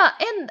 Yeah,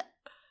 and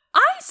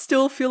I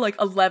still feel like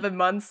 11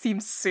 months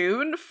seems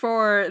soon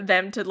for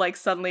them to, like,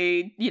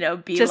 suddenly,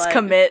 be just like...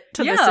 commit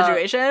to the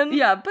situation.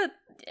 Yeah, but,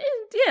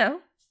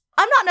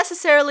 I'm not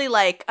necessarily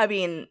like, I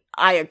mean,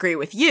 I agree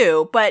with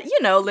you, but,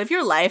 live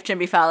your life,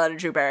 Jimmy Fallon and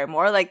Drew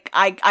Barrymore. Like,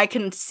 I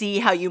can see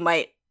how you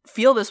might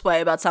feel this way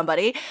about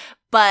somebody,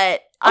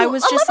 but I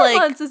was just 11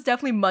 like... months is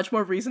definitely much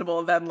more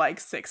reasonable than, like,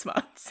 6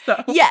 months,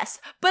 so. Yes,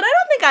 but I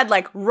don't think I'd,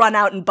 like, run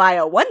out and buy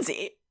a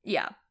onesie.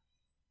 Yeah.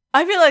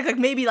 I feel like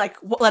maybe, like,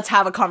 let's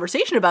have a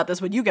conversation about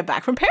this when you get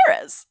back from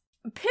Paris.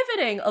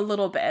 Pivoting a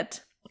little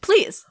bit.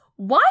 Please.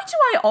 Why do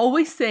I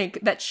always think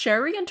that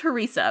Sherry and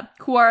Teresa,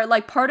 who are,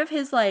 like, part of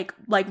his, like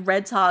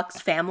Red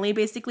Sox family,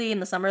 basically, in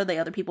the summer, the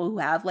other people who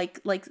have, like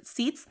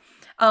seats,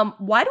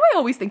 why do I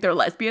always think they're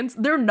lesbians?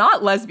 They're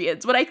not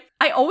lesbians, but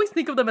I always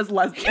think of them as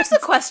lesbians. Here's the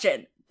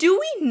question. Do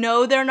we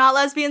know they're not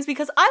lesbians?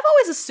 Because I've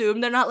always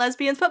assumed they're not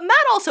lesbians, but Matt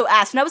also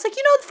asked, and I was like,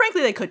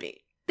 frankly, they could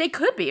be. They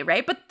could be,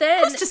 right? But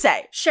then... Who's to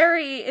say?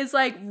 Sherry is,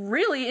 like,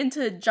 really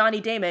into Johnny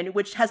Damon,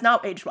 which has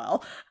not aged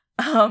well.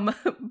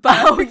 But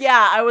oh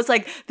yeah, I was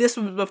like, this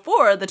was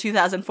before the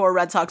 2004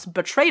 Red Sox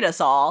betrayed us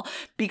all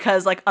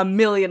because like 1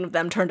 million of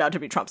them turned out to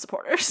be Trump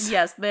supporters.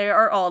 Yes, they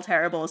are all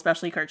terrible,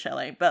 especially Kurt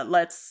Schilling, but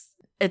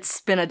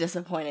it's been a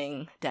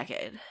disappointing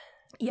decade.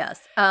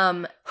 Yes.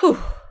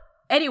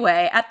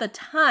 Anyway, at the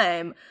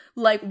time,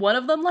 like, one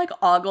of them, like,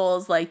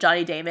 ogles, like,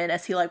 Johnny Damon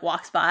as he, like,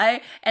 walks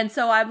by, and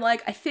so I'm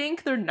like, I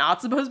think they're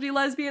not supposed to be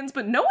lesbians,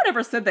 but no one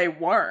ever said they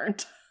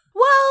weren't.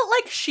 Well,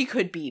 like, she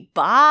could be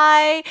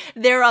bi.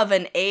 They're of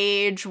an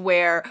age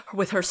where,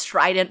 with her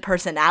strident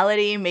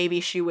personality, maybe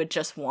she would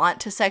just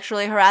want to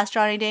sexually harass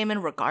Johnny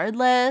Damon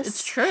regardless.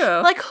 It's true.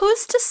 Like,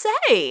 who's to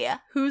say?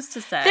 Who's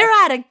to say? They're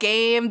at a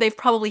game. They've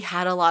probably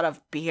had a lot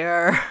of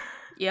beer.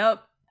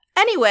 Yep.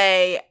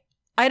 Anyway,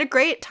 I had a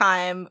great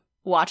time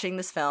watching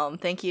this film.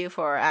 Thank you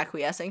for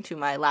acquiescing to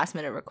my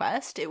last-minute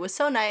request. It was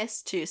so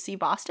nice to see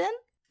Boston.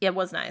 It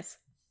was nice.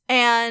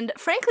 And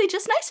frankly,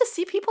 just nice to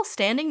see people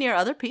standing near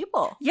other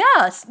people.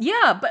 Yes,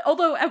 yeah. But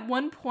although at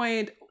one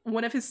point,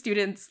 one of his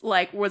students,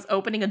 like, was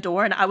opening a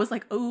door and I was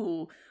like,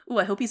 ooh,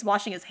 I hope he's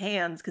washing his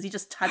hands because he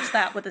just touched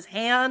that with his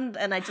hand.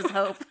 And I just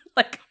hope,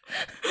 like...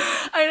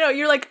 I know,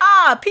 you're like,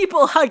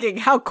 people hugging,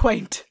 how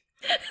quaint.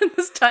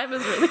 This time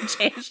has really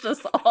changed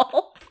us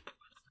all.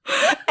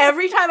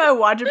 Every time I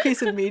watch a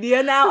piece of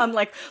media now, I'm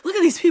like, look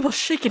at these people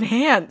shaking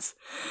hands.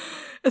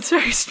 It's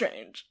very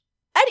strange.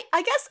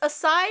 I guess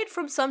aside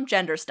from some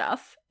gender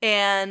stuff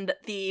and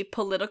the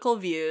political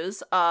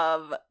views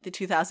of the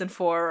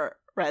 2004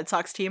 Red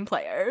Sox team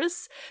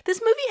players,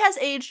 this movie has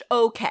aged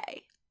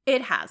okay.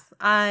 It has.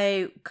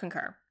 I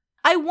concur.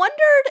 I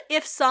wondered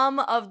if some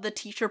of the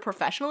teacher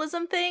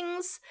professionalism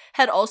things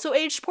had also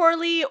aged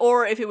poorly,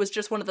 or if it was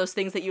just one of those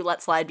things that you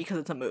let slide because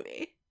it's a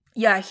movie.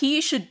 Yeah,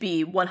 he should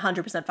be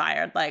 100%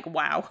 fired. Like,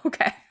 wow,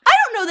 okay. I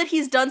don't know that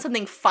he's done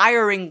something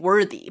firing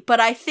worthy, but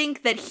I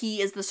think that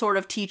he is the sort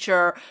of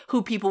teacher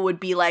who people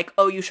would be like,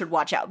 oh, you should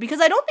watch out.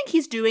 Because I don't think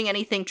he's doing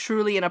anything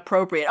truly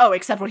inappropriate. Oh,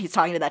 except when he's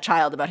talking to that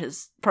child about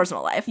his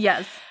personal life.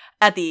 Yes.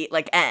 At the,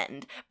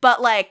 end. But,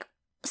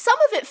 some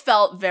of it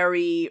felt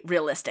very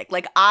realistic.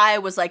 I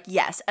was like,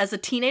 yes, as a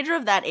teenager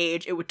of that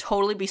age, it would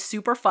totally be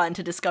super fun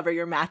to discover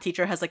your math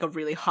teacher has, a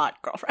really hot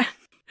girlfriend.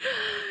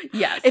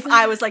 Yes. If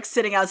I was,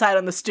 sitting outside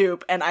on the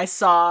stoop and I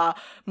saw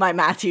my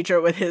math teacher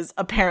with his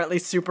apparently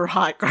super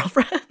hot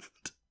girlfriend.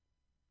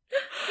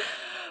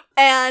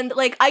 And,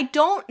 I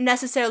don't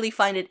necessarily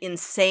find it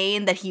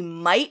insane that he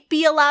might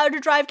be allowed to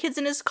drive kids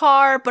in his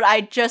car, but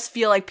I just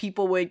feel like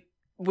people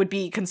would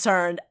be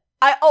concerned.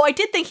 I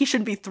did think he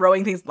shouldn't be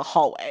throwing things in the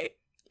hallway.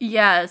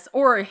 Yes,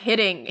 or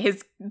hitting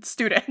his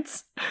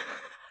students.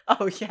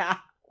 Oh, yeah.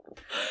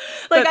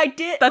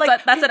 That's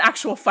That's an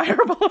actual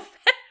fireable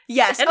offense.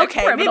 Yes,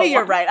 okay, maybe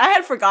you're right. I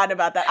had forgotten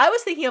about that. I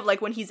was thinking of,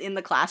 when he's in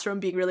the classroom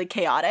being really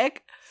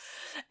chaotic.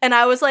 And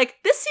I was like,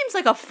 this seems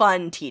like a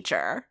fun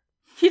teacher.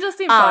 He does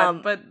seem fun,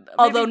 but maybe...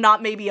 although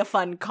not maybe a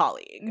fun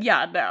colleague.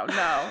 Yeah, no.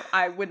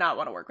 I would not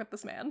want to work with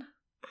this man.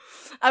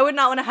 I would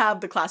not want to have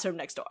the classroom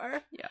next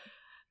door. Yeah.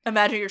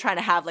 Imagine you're trying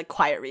to have,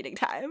 quiet reading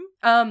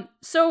time.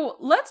 So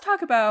let's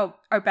talk about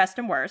our best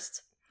and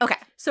worst. Okay.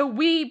 So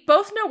we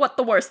both know what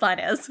the worst line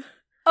is.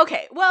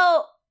 Okay,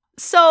 well,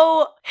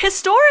 so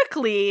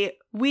historically,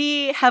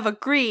 we have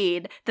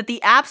agreed that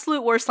the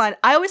absolute worst line,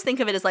 I always think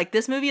of it as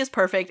this movie is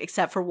perfect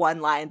except for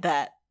one line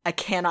that I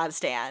cannot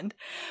stand,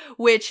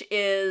 which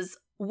is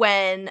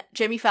when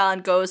Jimmy Fallon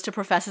goes to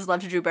profess his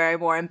love to Drew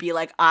Barrymore and be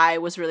like, I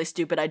was really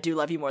stupid, I do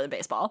love you more than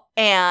baseball.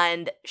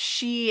 And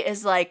she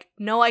is like,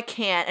 no, I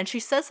can't. And she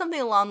says something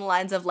along the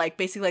lines of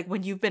basically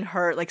when you've been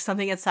hurt,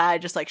 something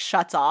inside just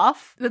shuts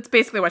off. That's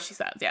basically what she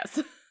says,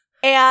 yes.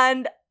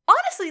 And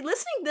honestly,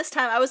 listening this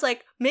time, I was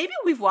like, maybe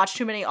we've watched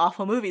too many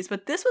awful movies,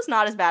 but this was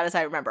not as bad as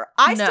I remember.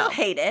 I still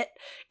hate it.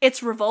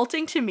 It's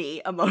revolting to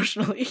me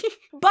emotionally,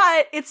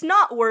 but it's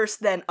not worse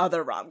than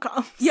other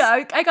rom-coms.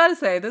 Yeah, I gotta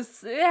say,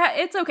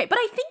 it's okay. But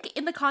I think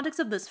in the context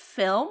of this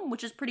film,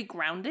 which is pretty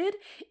grounded,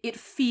 it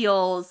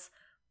feels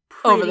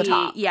pretty, over the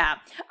top. Yeah.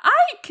 I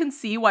can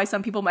see why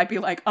some people might be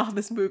like, oh,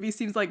 this movie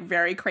seems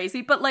very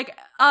crazy. But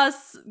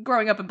us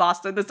growing up in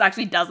Boston, this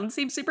actually doesn't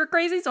seem super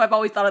crazy. So I've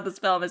always thought of this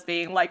film as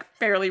being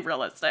fairly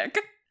realistic.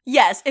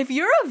 Yes, if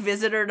you're a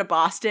visitor to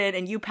Boston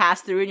and you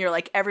pass through and you're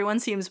like, everyone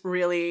seems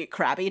really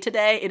crappy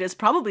today, it is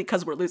probably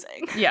because we're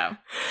losing. Yeah.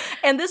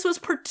 And this was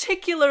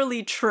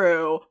particularly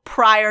true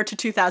prior to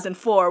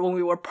 2004 when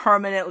we were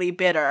permanently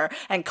bitter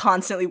and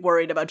constantly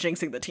worried about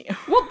jinxing the team.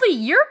 Well, the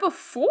year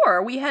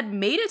before, we had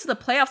made it to the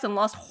playoffs and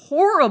lost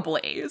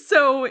horribly.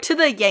 So to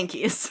the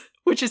Yankees,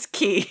 which is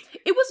key.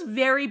 It was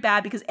very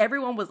bad because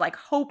everyone was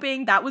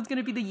hoping that was going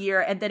to be the year,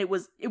 and then it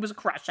was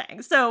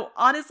crushing. So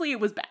honestly, it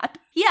was bad.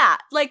 Yeah,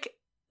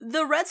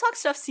 the Red Sox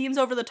stuff seems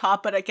over the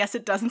top, but I guess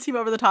it doesn't seem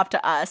over the top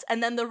to us.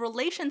 And then the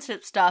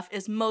relationship stuff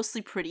is mostly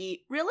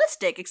pretty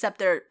realistic, except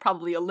they're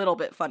probably a little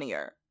bit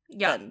funnier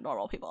than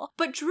normal people.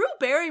 But Drew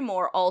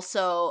Barrymore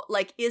also,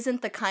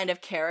 isn't the kind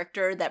of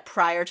character that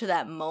prior to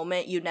that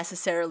moment you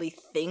necessarily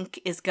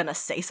think is gonna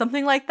say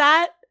something like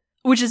that.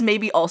 Which is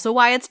maybe also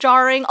why it's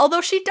jarring.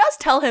 Although she does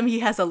tell him he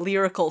has a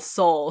lyrical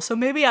soul, so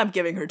maybe I'm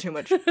giving her too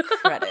much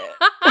credit.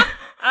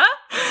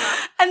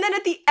 And then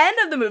at the end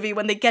of the movie,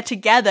 when they get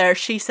together,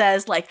 she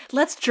says,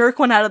 let's jerk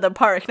one out of the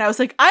park. And I was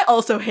like, I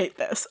also hate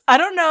this. I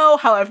don't know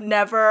how I've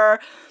never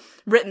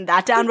written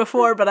that down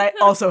before, but I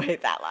also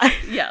hate that line.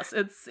 Yes,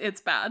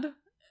 it's bad.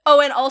 Oh,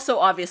 and also,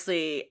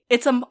 obviously,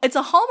 it's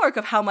a hallmark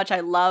of how much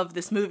I love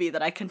this movie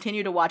that I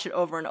continue to watch it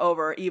over and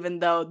over, even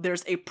though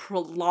there's a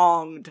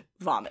prolonged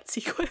vomit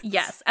sequence.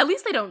 Yes, at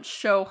least they don't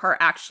show her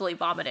actually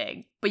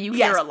vomiting, but you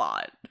hear a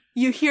lot.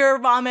 You hear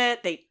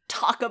vomit, they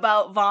talk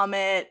about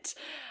vomit.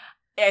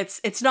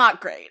 It's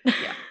not great.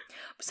 Yeah.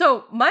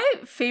 So my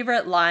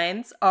favorite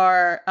lines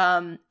are,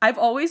 I've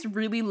always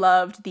really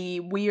loved the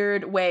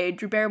weird way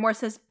Drew Barrymore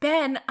says,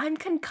 Ben, I'm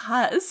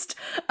concussed.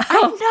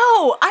 I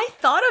know. I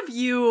thought of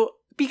you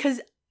because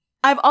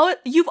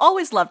you've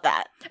always loved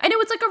that. And it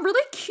was a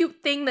really cute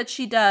thing that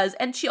she does.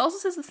 And she also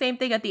says the same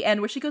thing at the end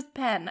where she goes,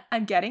 Ben,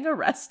 I'm getting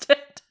arrested.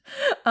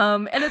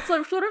 And it's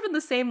sort of in the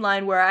same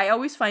line where I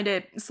always find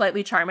it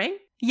slightly charming.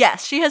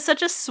 Yes, she has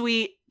such a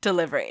sweet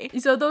delivery.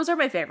 So those are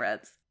my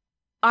favorites.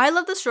 I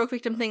love the stroke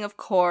victim thing, of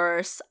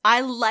course.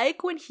 I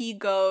like when he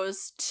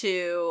goes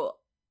to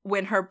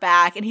win her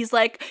back and he's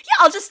like,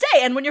 yeah, I'll just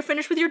stay. And when you're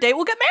finished with your date,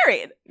 we'll get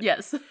married.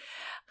 Yes.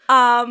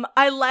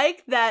 I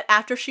like that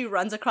after she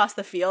runs across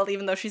the field,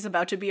 even though she's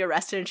about to be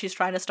arrested and she's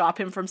trying to stop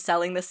him from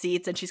selling the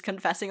seats and she's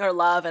confessing her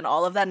love and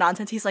all of that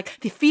nonsense, he's like,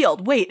 the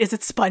field, wait, is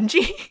it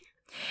spongy?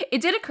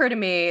 It did occur to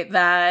me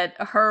that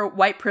her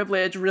white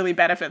privilege really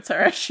benefits her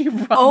as she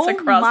runs across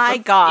the Oh my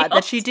god, field.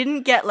 that she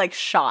didn't get, like,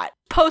 shot.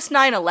 Post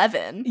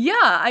 9/11. Yeah,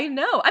 I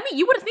know. I mean,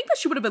 you would think that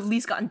she would have at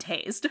least gotten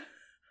tased.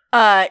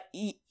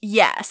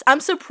 Yes.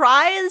 I'm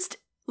surprised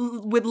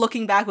with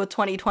looking back with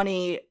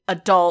 2020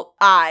 adult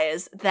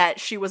eyes that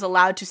she was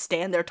allowed to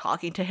stand there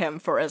talking to him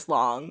for as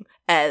long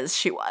as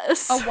she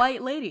was. A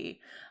white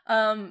lady.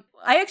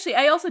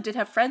 I also did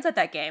have friends at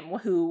that game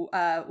who,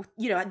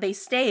 they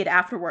stayed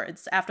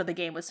afterwards after the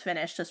game was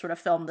finished to sort of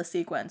film the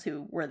sequence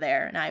who were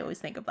there. And I always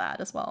think of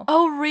that as well.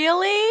 Oh,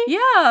 really?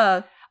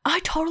 Yeah. I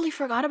totally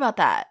forgot about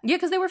that. Yeah,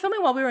 because they were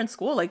filming while we were in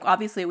school. Like,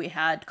 obviously, we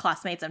had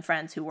classmates and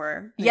friends who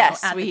were at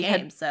the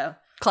game. So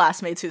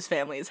classmates whose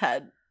families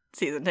had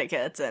season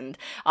tickets, and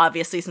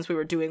obviously, since we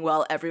were doing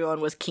well, everyone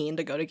was keen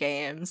to go to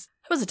games.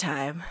 It was a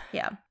time.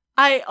 Yeah.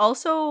 I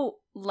also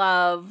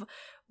love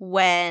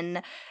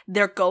when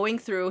they're going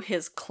through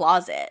his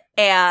closet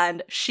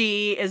and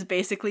she is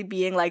basically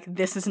being like,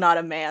 this is not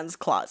a man's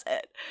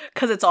closet.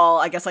 Because it's all,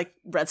 I guess, like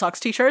Red Sox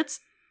t-shirts.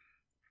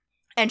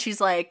 And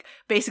she's like,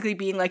 basically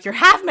being like, you're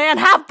half man,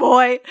 half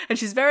boy. And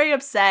she's very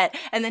upset.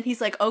 And then he's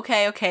like,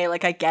 okay,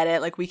 like, I get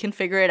it. Like, we can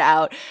figure it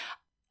out.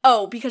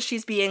 Oh, because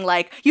she's being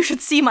like, you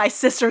should see my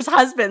sister's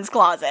husband's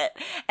closet.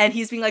 And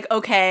he's being like,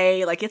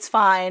 okay, like, it's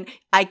fine.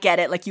 I get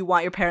it. Like, you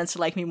want your parents to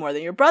like me more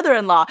than your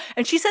brother-in-law.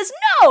 And she says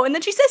no. And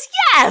then she says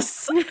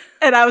yes.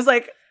 And I was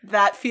like,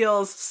 that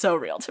feels so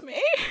real to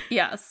me.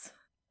 Yes.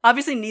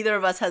 Obviously, neither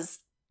of us has,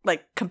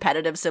 like,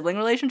 competitive sibling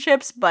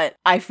relationships, but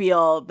I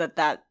feel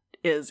that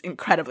is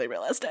incredibly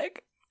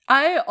realistic.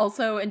 I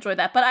also enjoyed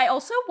that. But I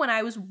also, when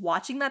I was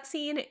watching that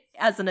scene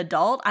as an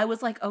adult, I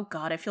was like, oh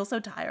god, I feel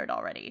so tired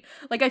already.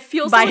 Like, I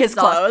feel so by his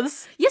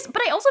clothes? Yes,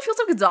 but I also feel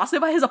so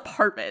exhausted by his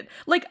apartment.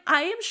 Like,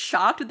 I am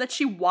shocked that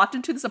she walked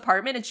into this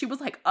apartment and she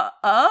was like,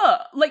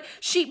 like,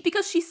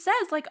 because she says,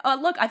 like,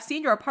 look, I've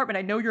seen your apartment.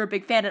 I know you're a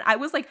big fan. And I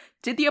was like,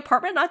 did the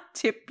apartment not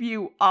tip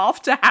you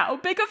off to how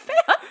big a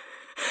fan?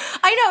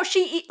 I know,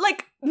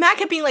 Matt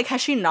kept being like,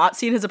 has she not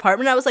seen his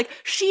apartment? I was like,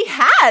 she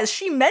has.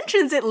 She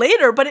mentions it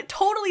later, but it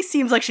totally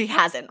seems like she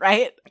hasn't,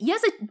 right?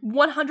 Yes, it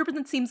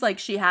 100% seems like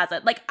she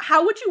hasn't. Like,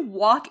 how would you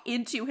walk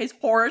into his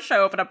horror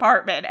show of an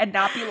apartment and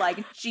not be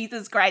like,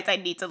 Jesus Christ, I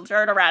need to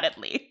turn around and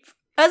leave?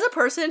 As a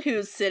person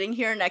who's sitting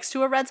here next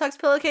to a Red Sox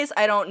pillowcase,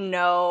 I don't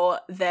know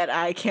that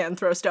I can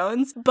throw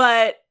stones,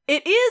 but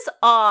it is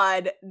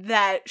odd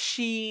that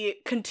she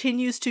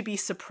continues to be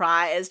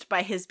surprised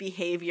by his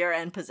behavior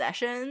and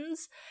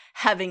possessions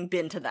having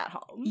been to that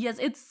home. Yes,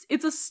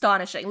 it's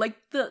astonishing. Like,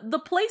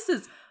 the place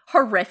is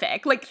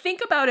horrific. Like,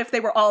 think about if they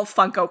were all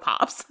Funko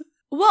Pops.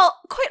 Well,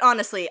 quite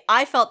honestly,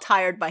 I felt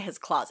tired by his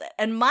closet.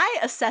 And my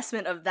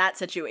assessment of that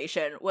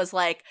situation was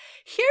like,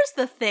 here's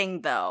the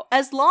thing though.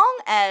 As long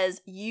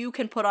as you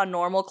can put on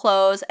normal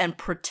clothes and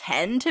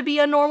pretend to be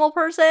a normal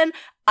person,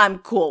 I'm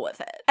cool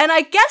with it. And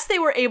I guess they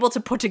were able to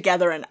put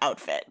together an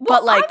outfit. Well,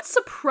 but like, I'm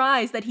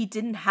surprised that he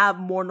didn't have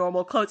more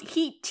normal clothes.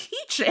 He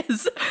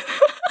teaches.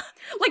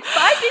 Like,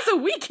 5 days a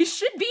week, he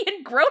should be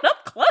in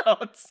grown-up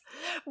clothes.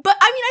 But,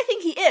 I mean, I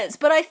think he is.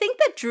 But I think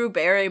that Drew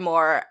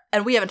Barrymore,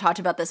 and we haven't talked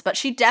about this, but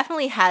she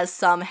definitely has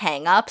some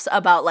hang-ups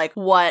about, like,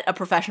 what a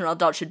professional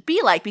adult should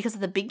be like. Because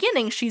at the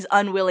beginning, she's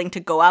unwilling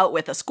to go out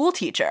with a school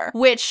teacher,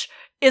 which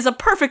is a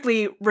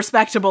perfectly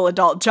respectable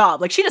adult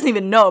job. Like, she doesn't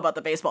even know about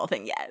the baseball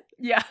thing yet.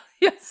 Yeah,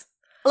 yes.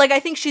 Like,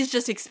 I think she's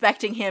just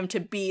expecting him to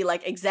be,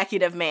 like,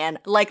 executive man,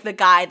 like the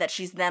guy that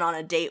she's then on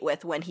a date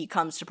with when he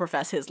comes to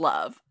profess his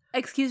love.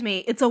 Excuse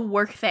me, it's a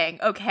work thing,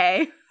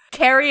 okay?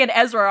 Carrie and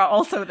Ezra are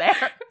also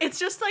there. It's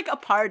just like a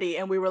party,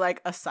 and we were like,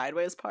 a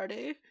sideways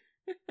party?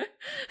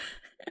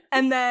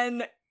 And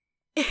then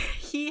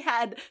he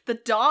had the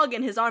dog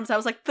in his arms. I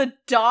was like, the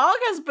dog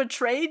has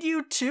betrayed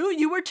you too?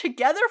 You were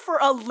together for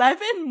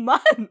 11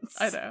 months!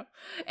 I know.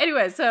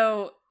 Anyway,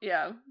 so,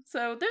 yeah.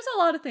 So there's a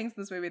lot of things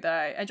in this movie that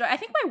I enjoy. I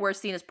think my worst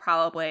scene is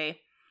probably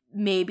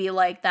maybe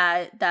like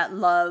that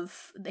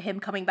love, him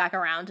coming back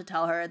around to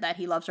tell her that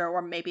he loves her, or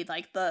maybe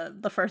like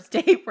the first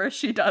date where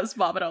she does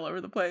vomit all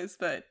over the place.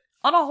 But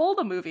on a whole,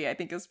 the movie I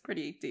think is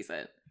pretty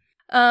decent.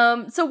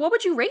 So what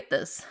would you rate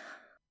this?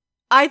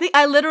 I think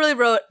I literally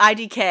wrote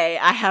IDK.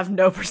 I have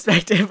no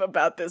perspective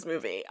about this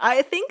movie.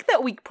 I think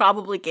that we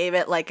probably gave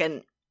it like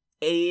an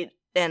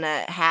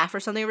 8.5 or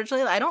something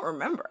originally. I don't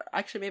remember.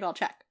 Actually, maybe I'll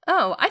check.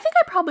 Oh, I think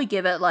I'd probably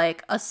give it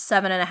like a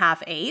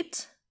 7.5,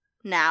 8.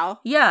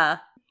 Now? Yeah.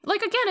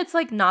 Like, again, it's,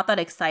 like, not that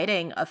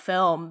exciting a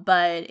film,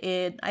 but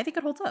I think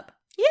it holds up.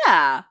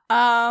 Yeah.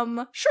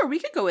 Sure, we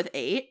could go with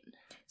 8.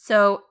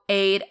 So,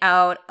 8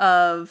 out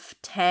of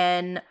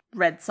 10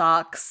 Red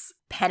Sox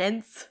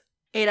pennants.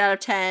 8 out of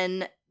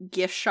 10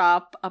 gift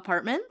shop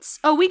apartments.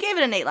 Oh, we gave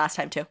it an 8 last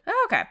time, too.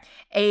 Oh, okay.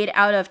 8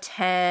 out of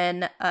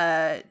 10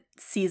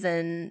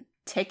 season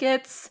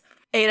tickets.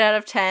 8 out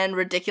of 10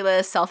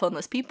 ridiculous cell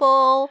phoneless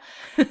people.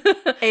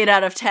 8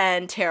 out of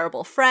 10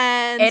 terrible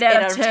friends. 8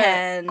 out of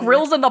 10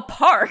 grills in the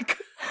park.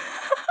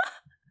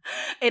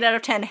 8 out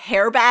of 10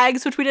 hair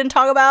bags, which we didn't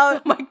talk about.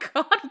 Oh my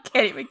god, I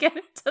can't even get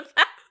into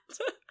that.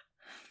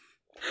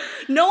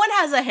 No one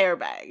has a hair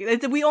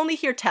bag. We only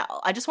hear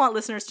tell. I just want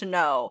listeners to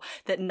know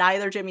that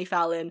neither Jimmy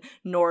Fallon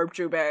nor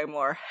Drew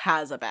Barrymore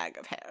has a bag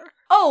of hair.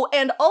 Oh,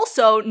 and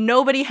also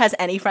nobody has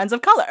any friends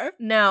of color.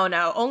 No,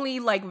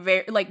 only like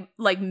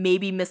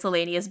maybe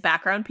miscellaneous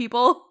background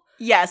people.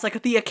 Yes,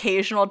 like the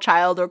occasional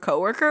child or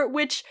coworker,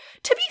 which,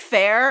 to be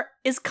fair,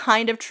 is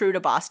kind of true to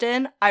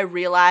Boston. I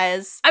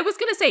realize. I was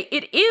gonna say,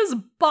 it is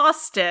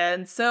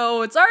Boston,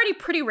 so it's already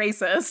pretty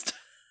racist.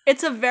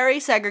 It's a very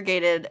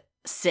segregated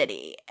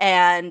city,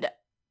 and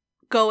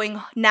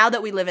now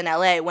that we live in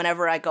LA,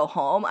 whenever I go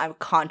home, I'm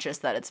conscious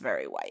that it's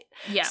very white.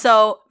 Yeah.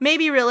 So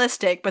maybe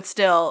realistic, but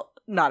still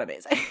not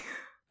amazing.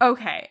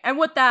 Okay, and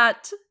with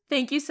that,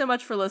 thank you so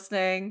much for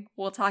listening.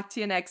 We'll talk to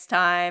you next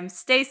time.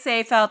 Stay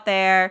safe out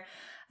there.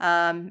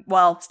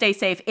 Stay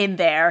safe in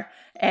there.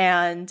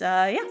 And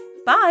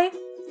bye.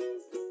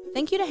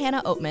 Thank you to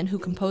Hannah Oatman, who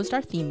composed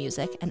our theme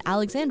music, and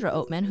Alexandra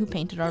Oatman, who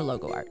painted our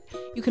logo art.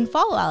 You can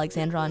follow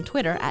Alexandra on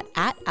Twitter at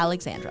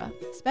 @Alexandra.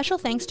 Special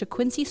thanks to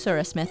Quincy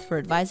Surasmith for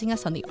advising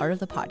us on the art of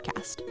the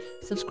podcast.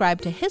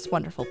 Subscribe to his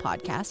wonderful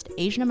podcast,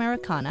 Asian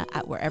Americana,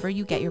 at wherever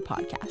you get your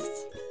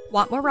podcasts.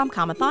 Want more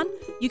Romcomathon?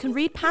 You can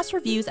read past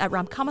reviews at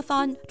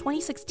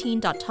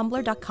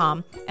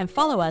romcomathon2016.tumblr.com and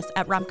follow us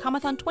at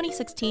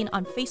romcomathon2016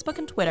 on Facebook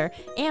and Twitter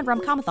and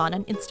romcomathon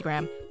on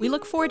Instagram. We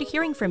look forward to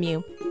hearing from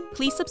you.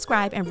 Please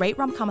subscribe and rate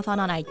Romcomathon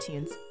on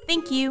iTunes.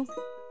 Thank you!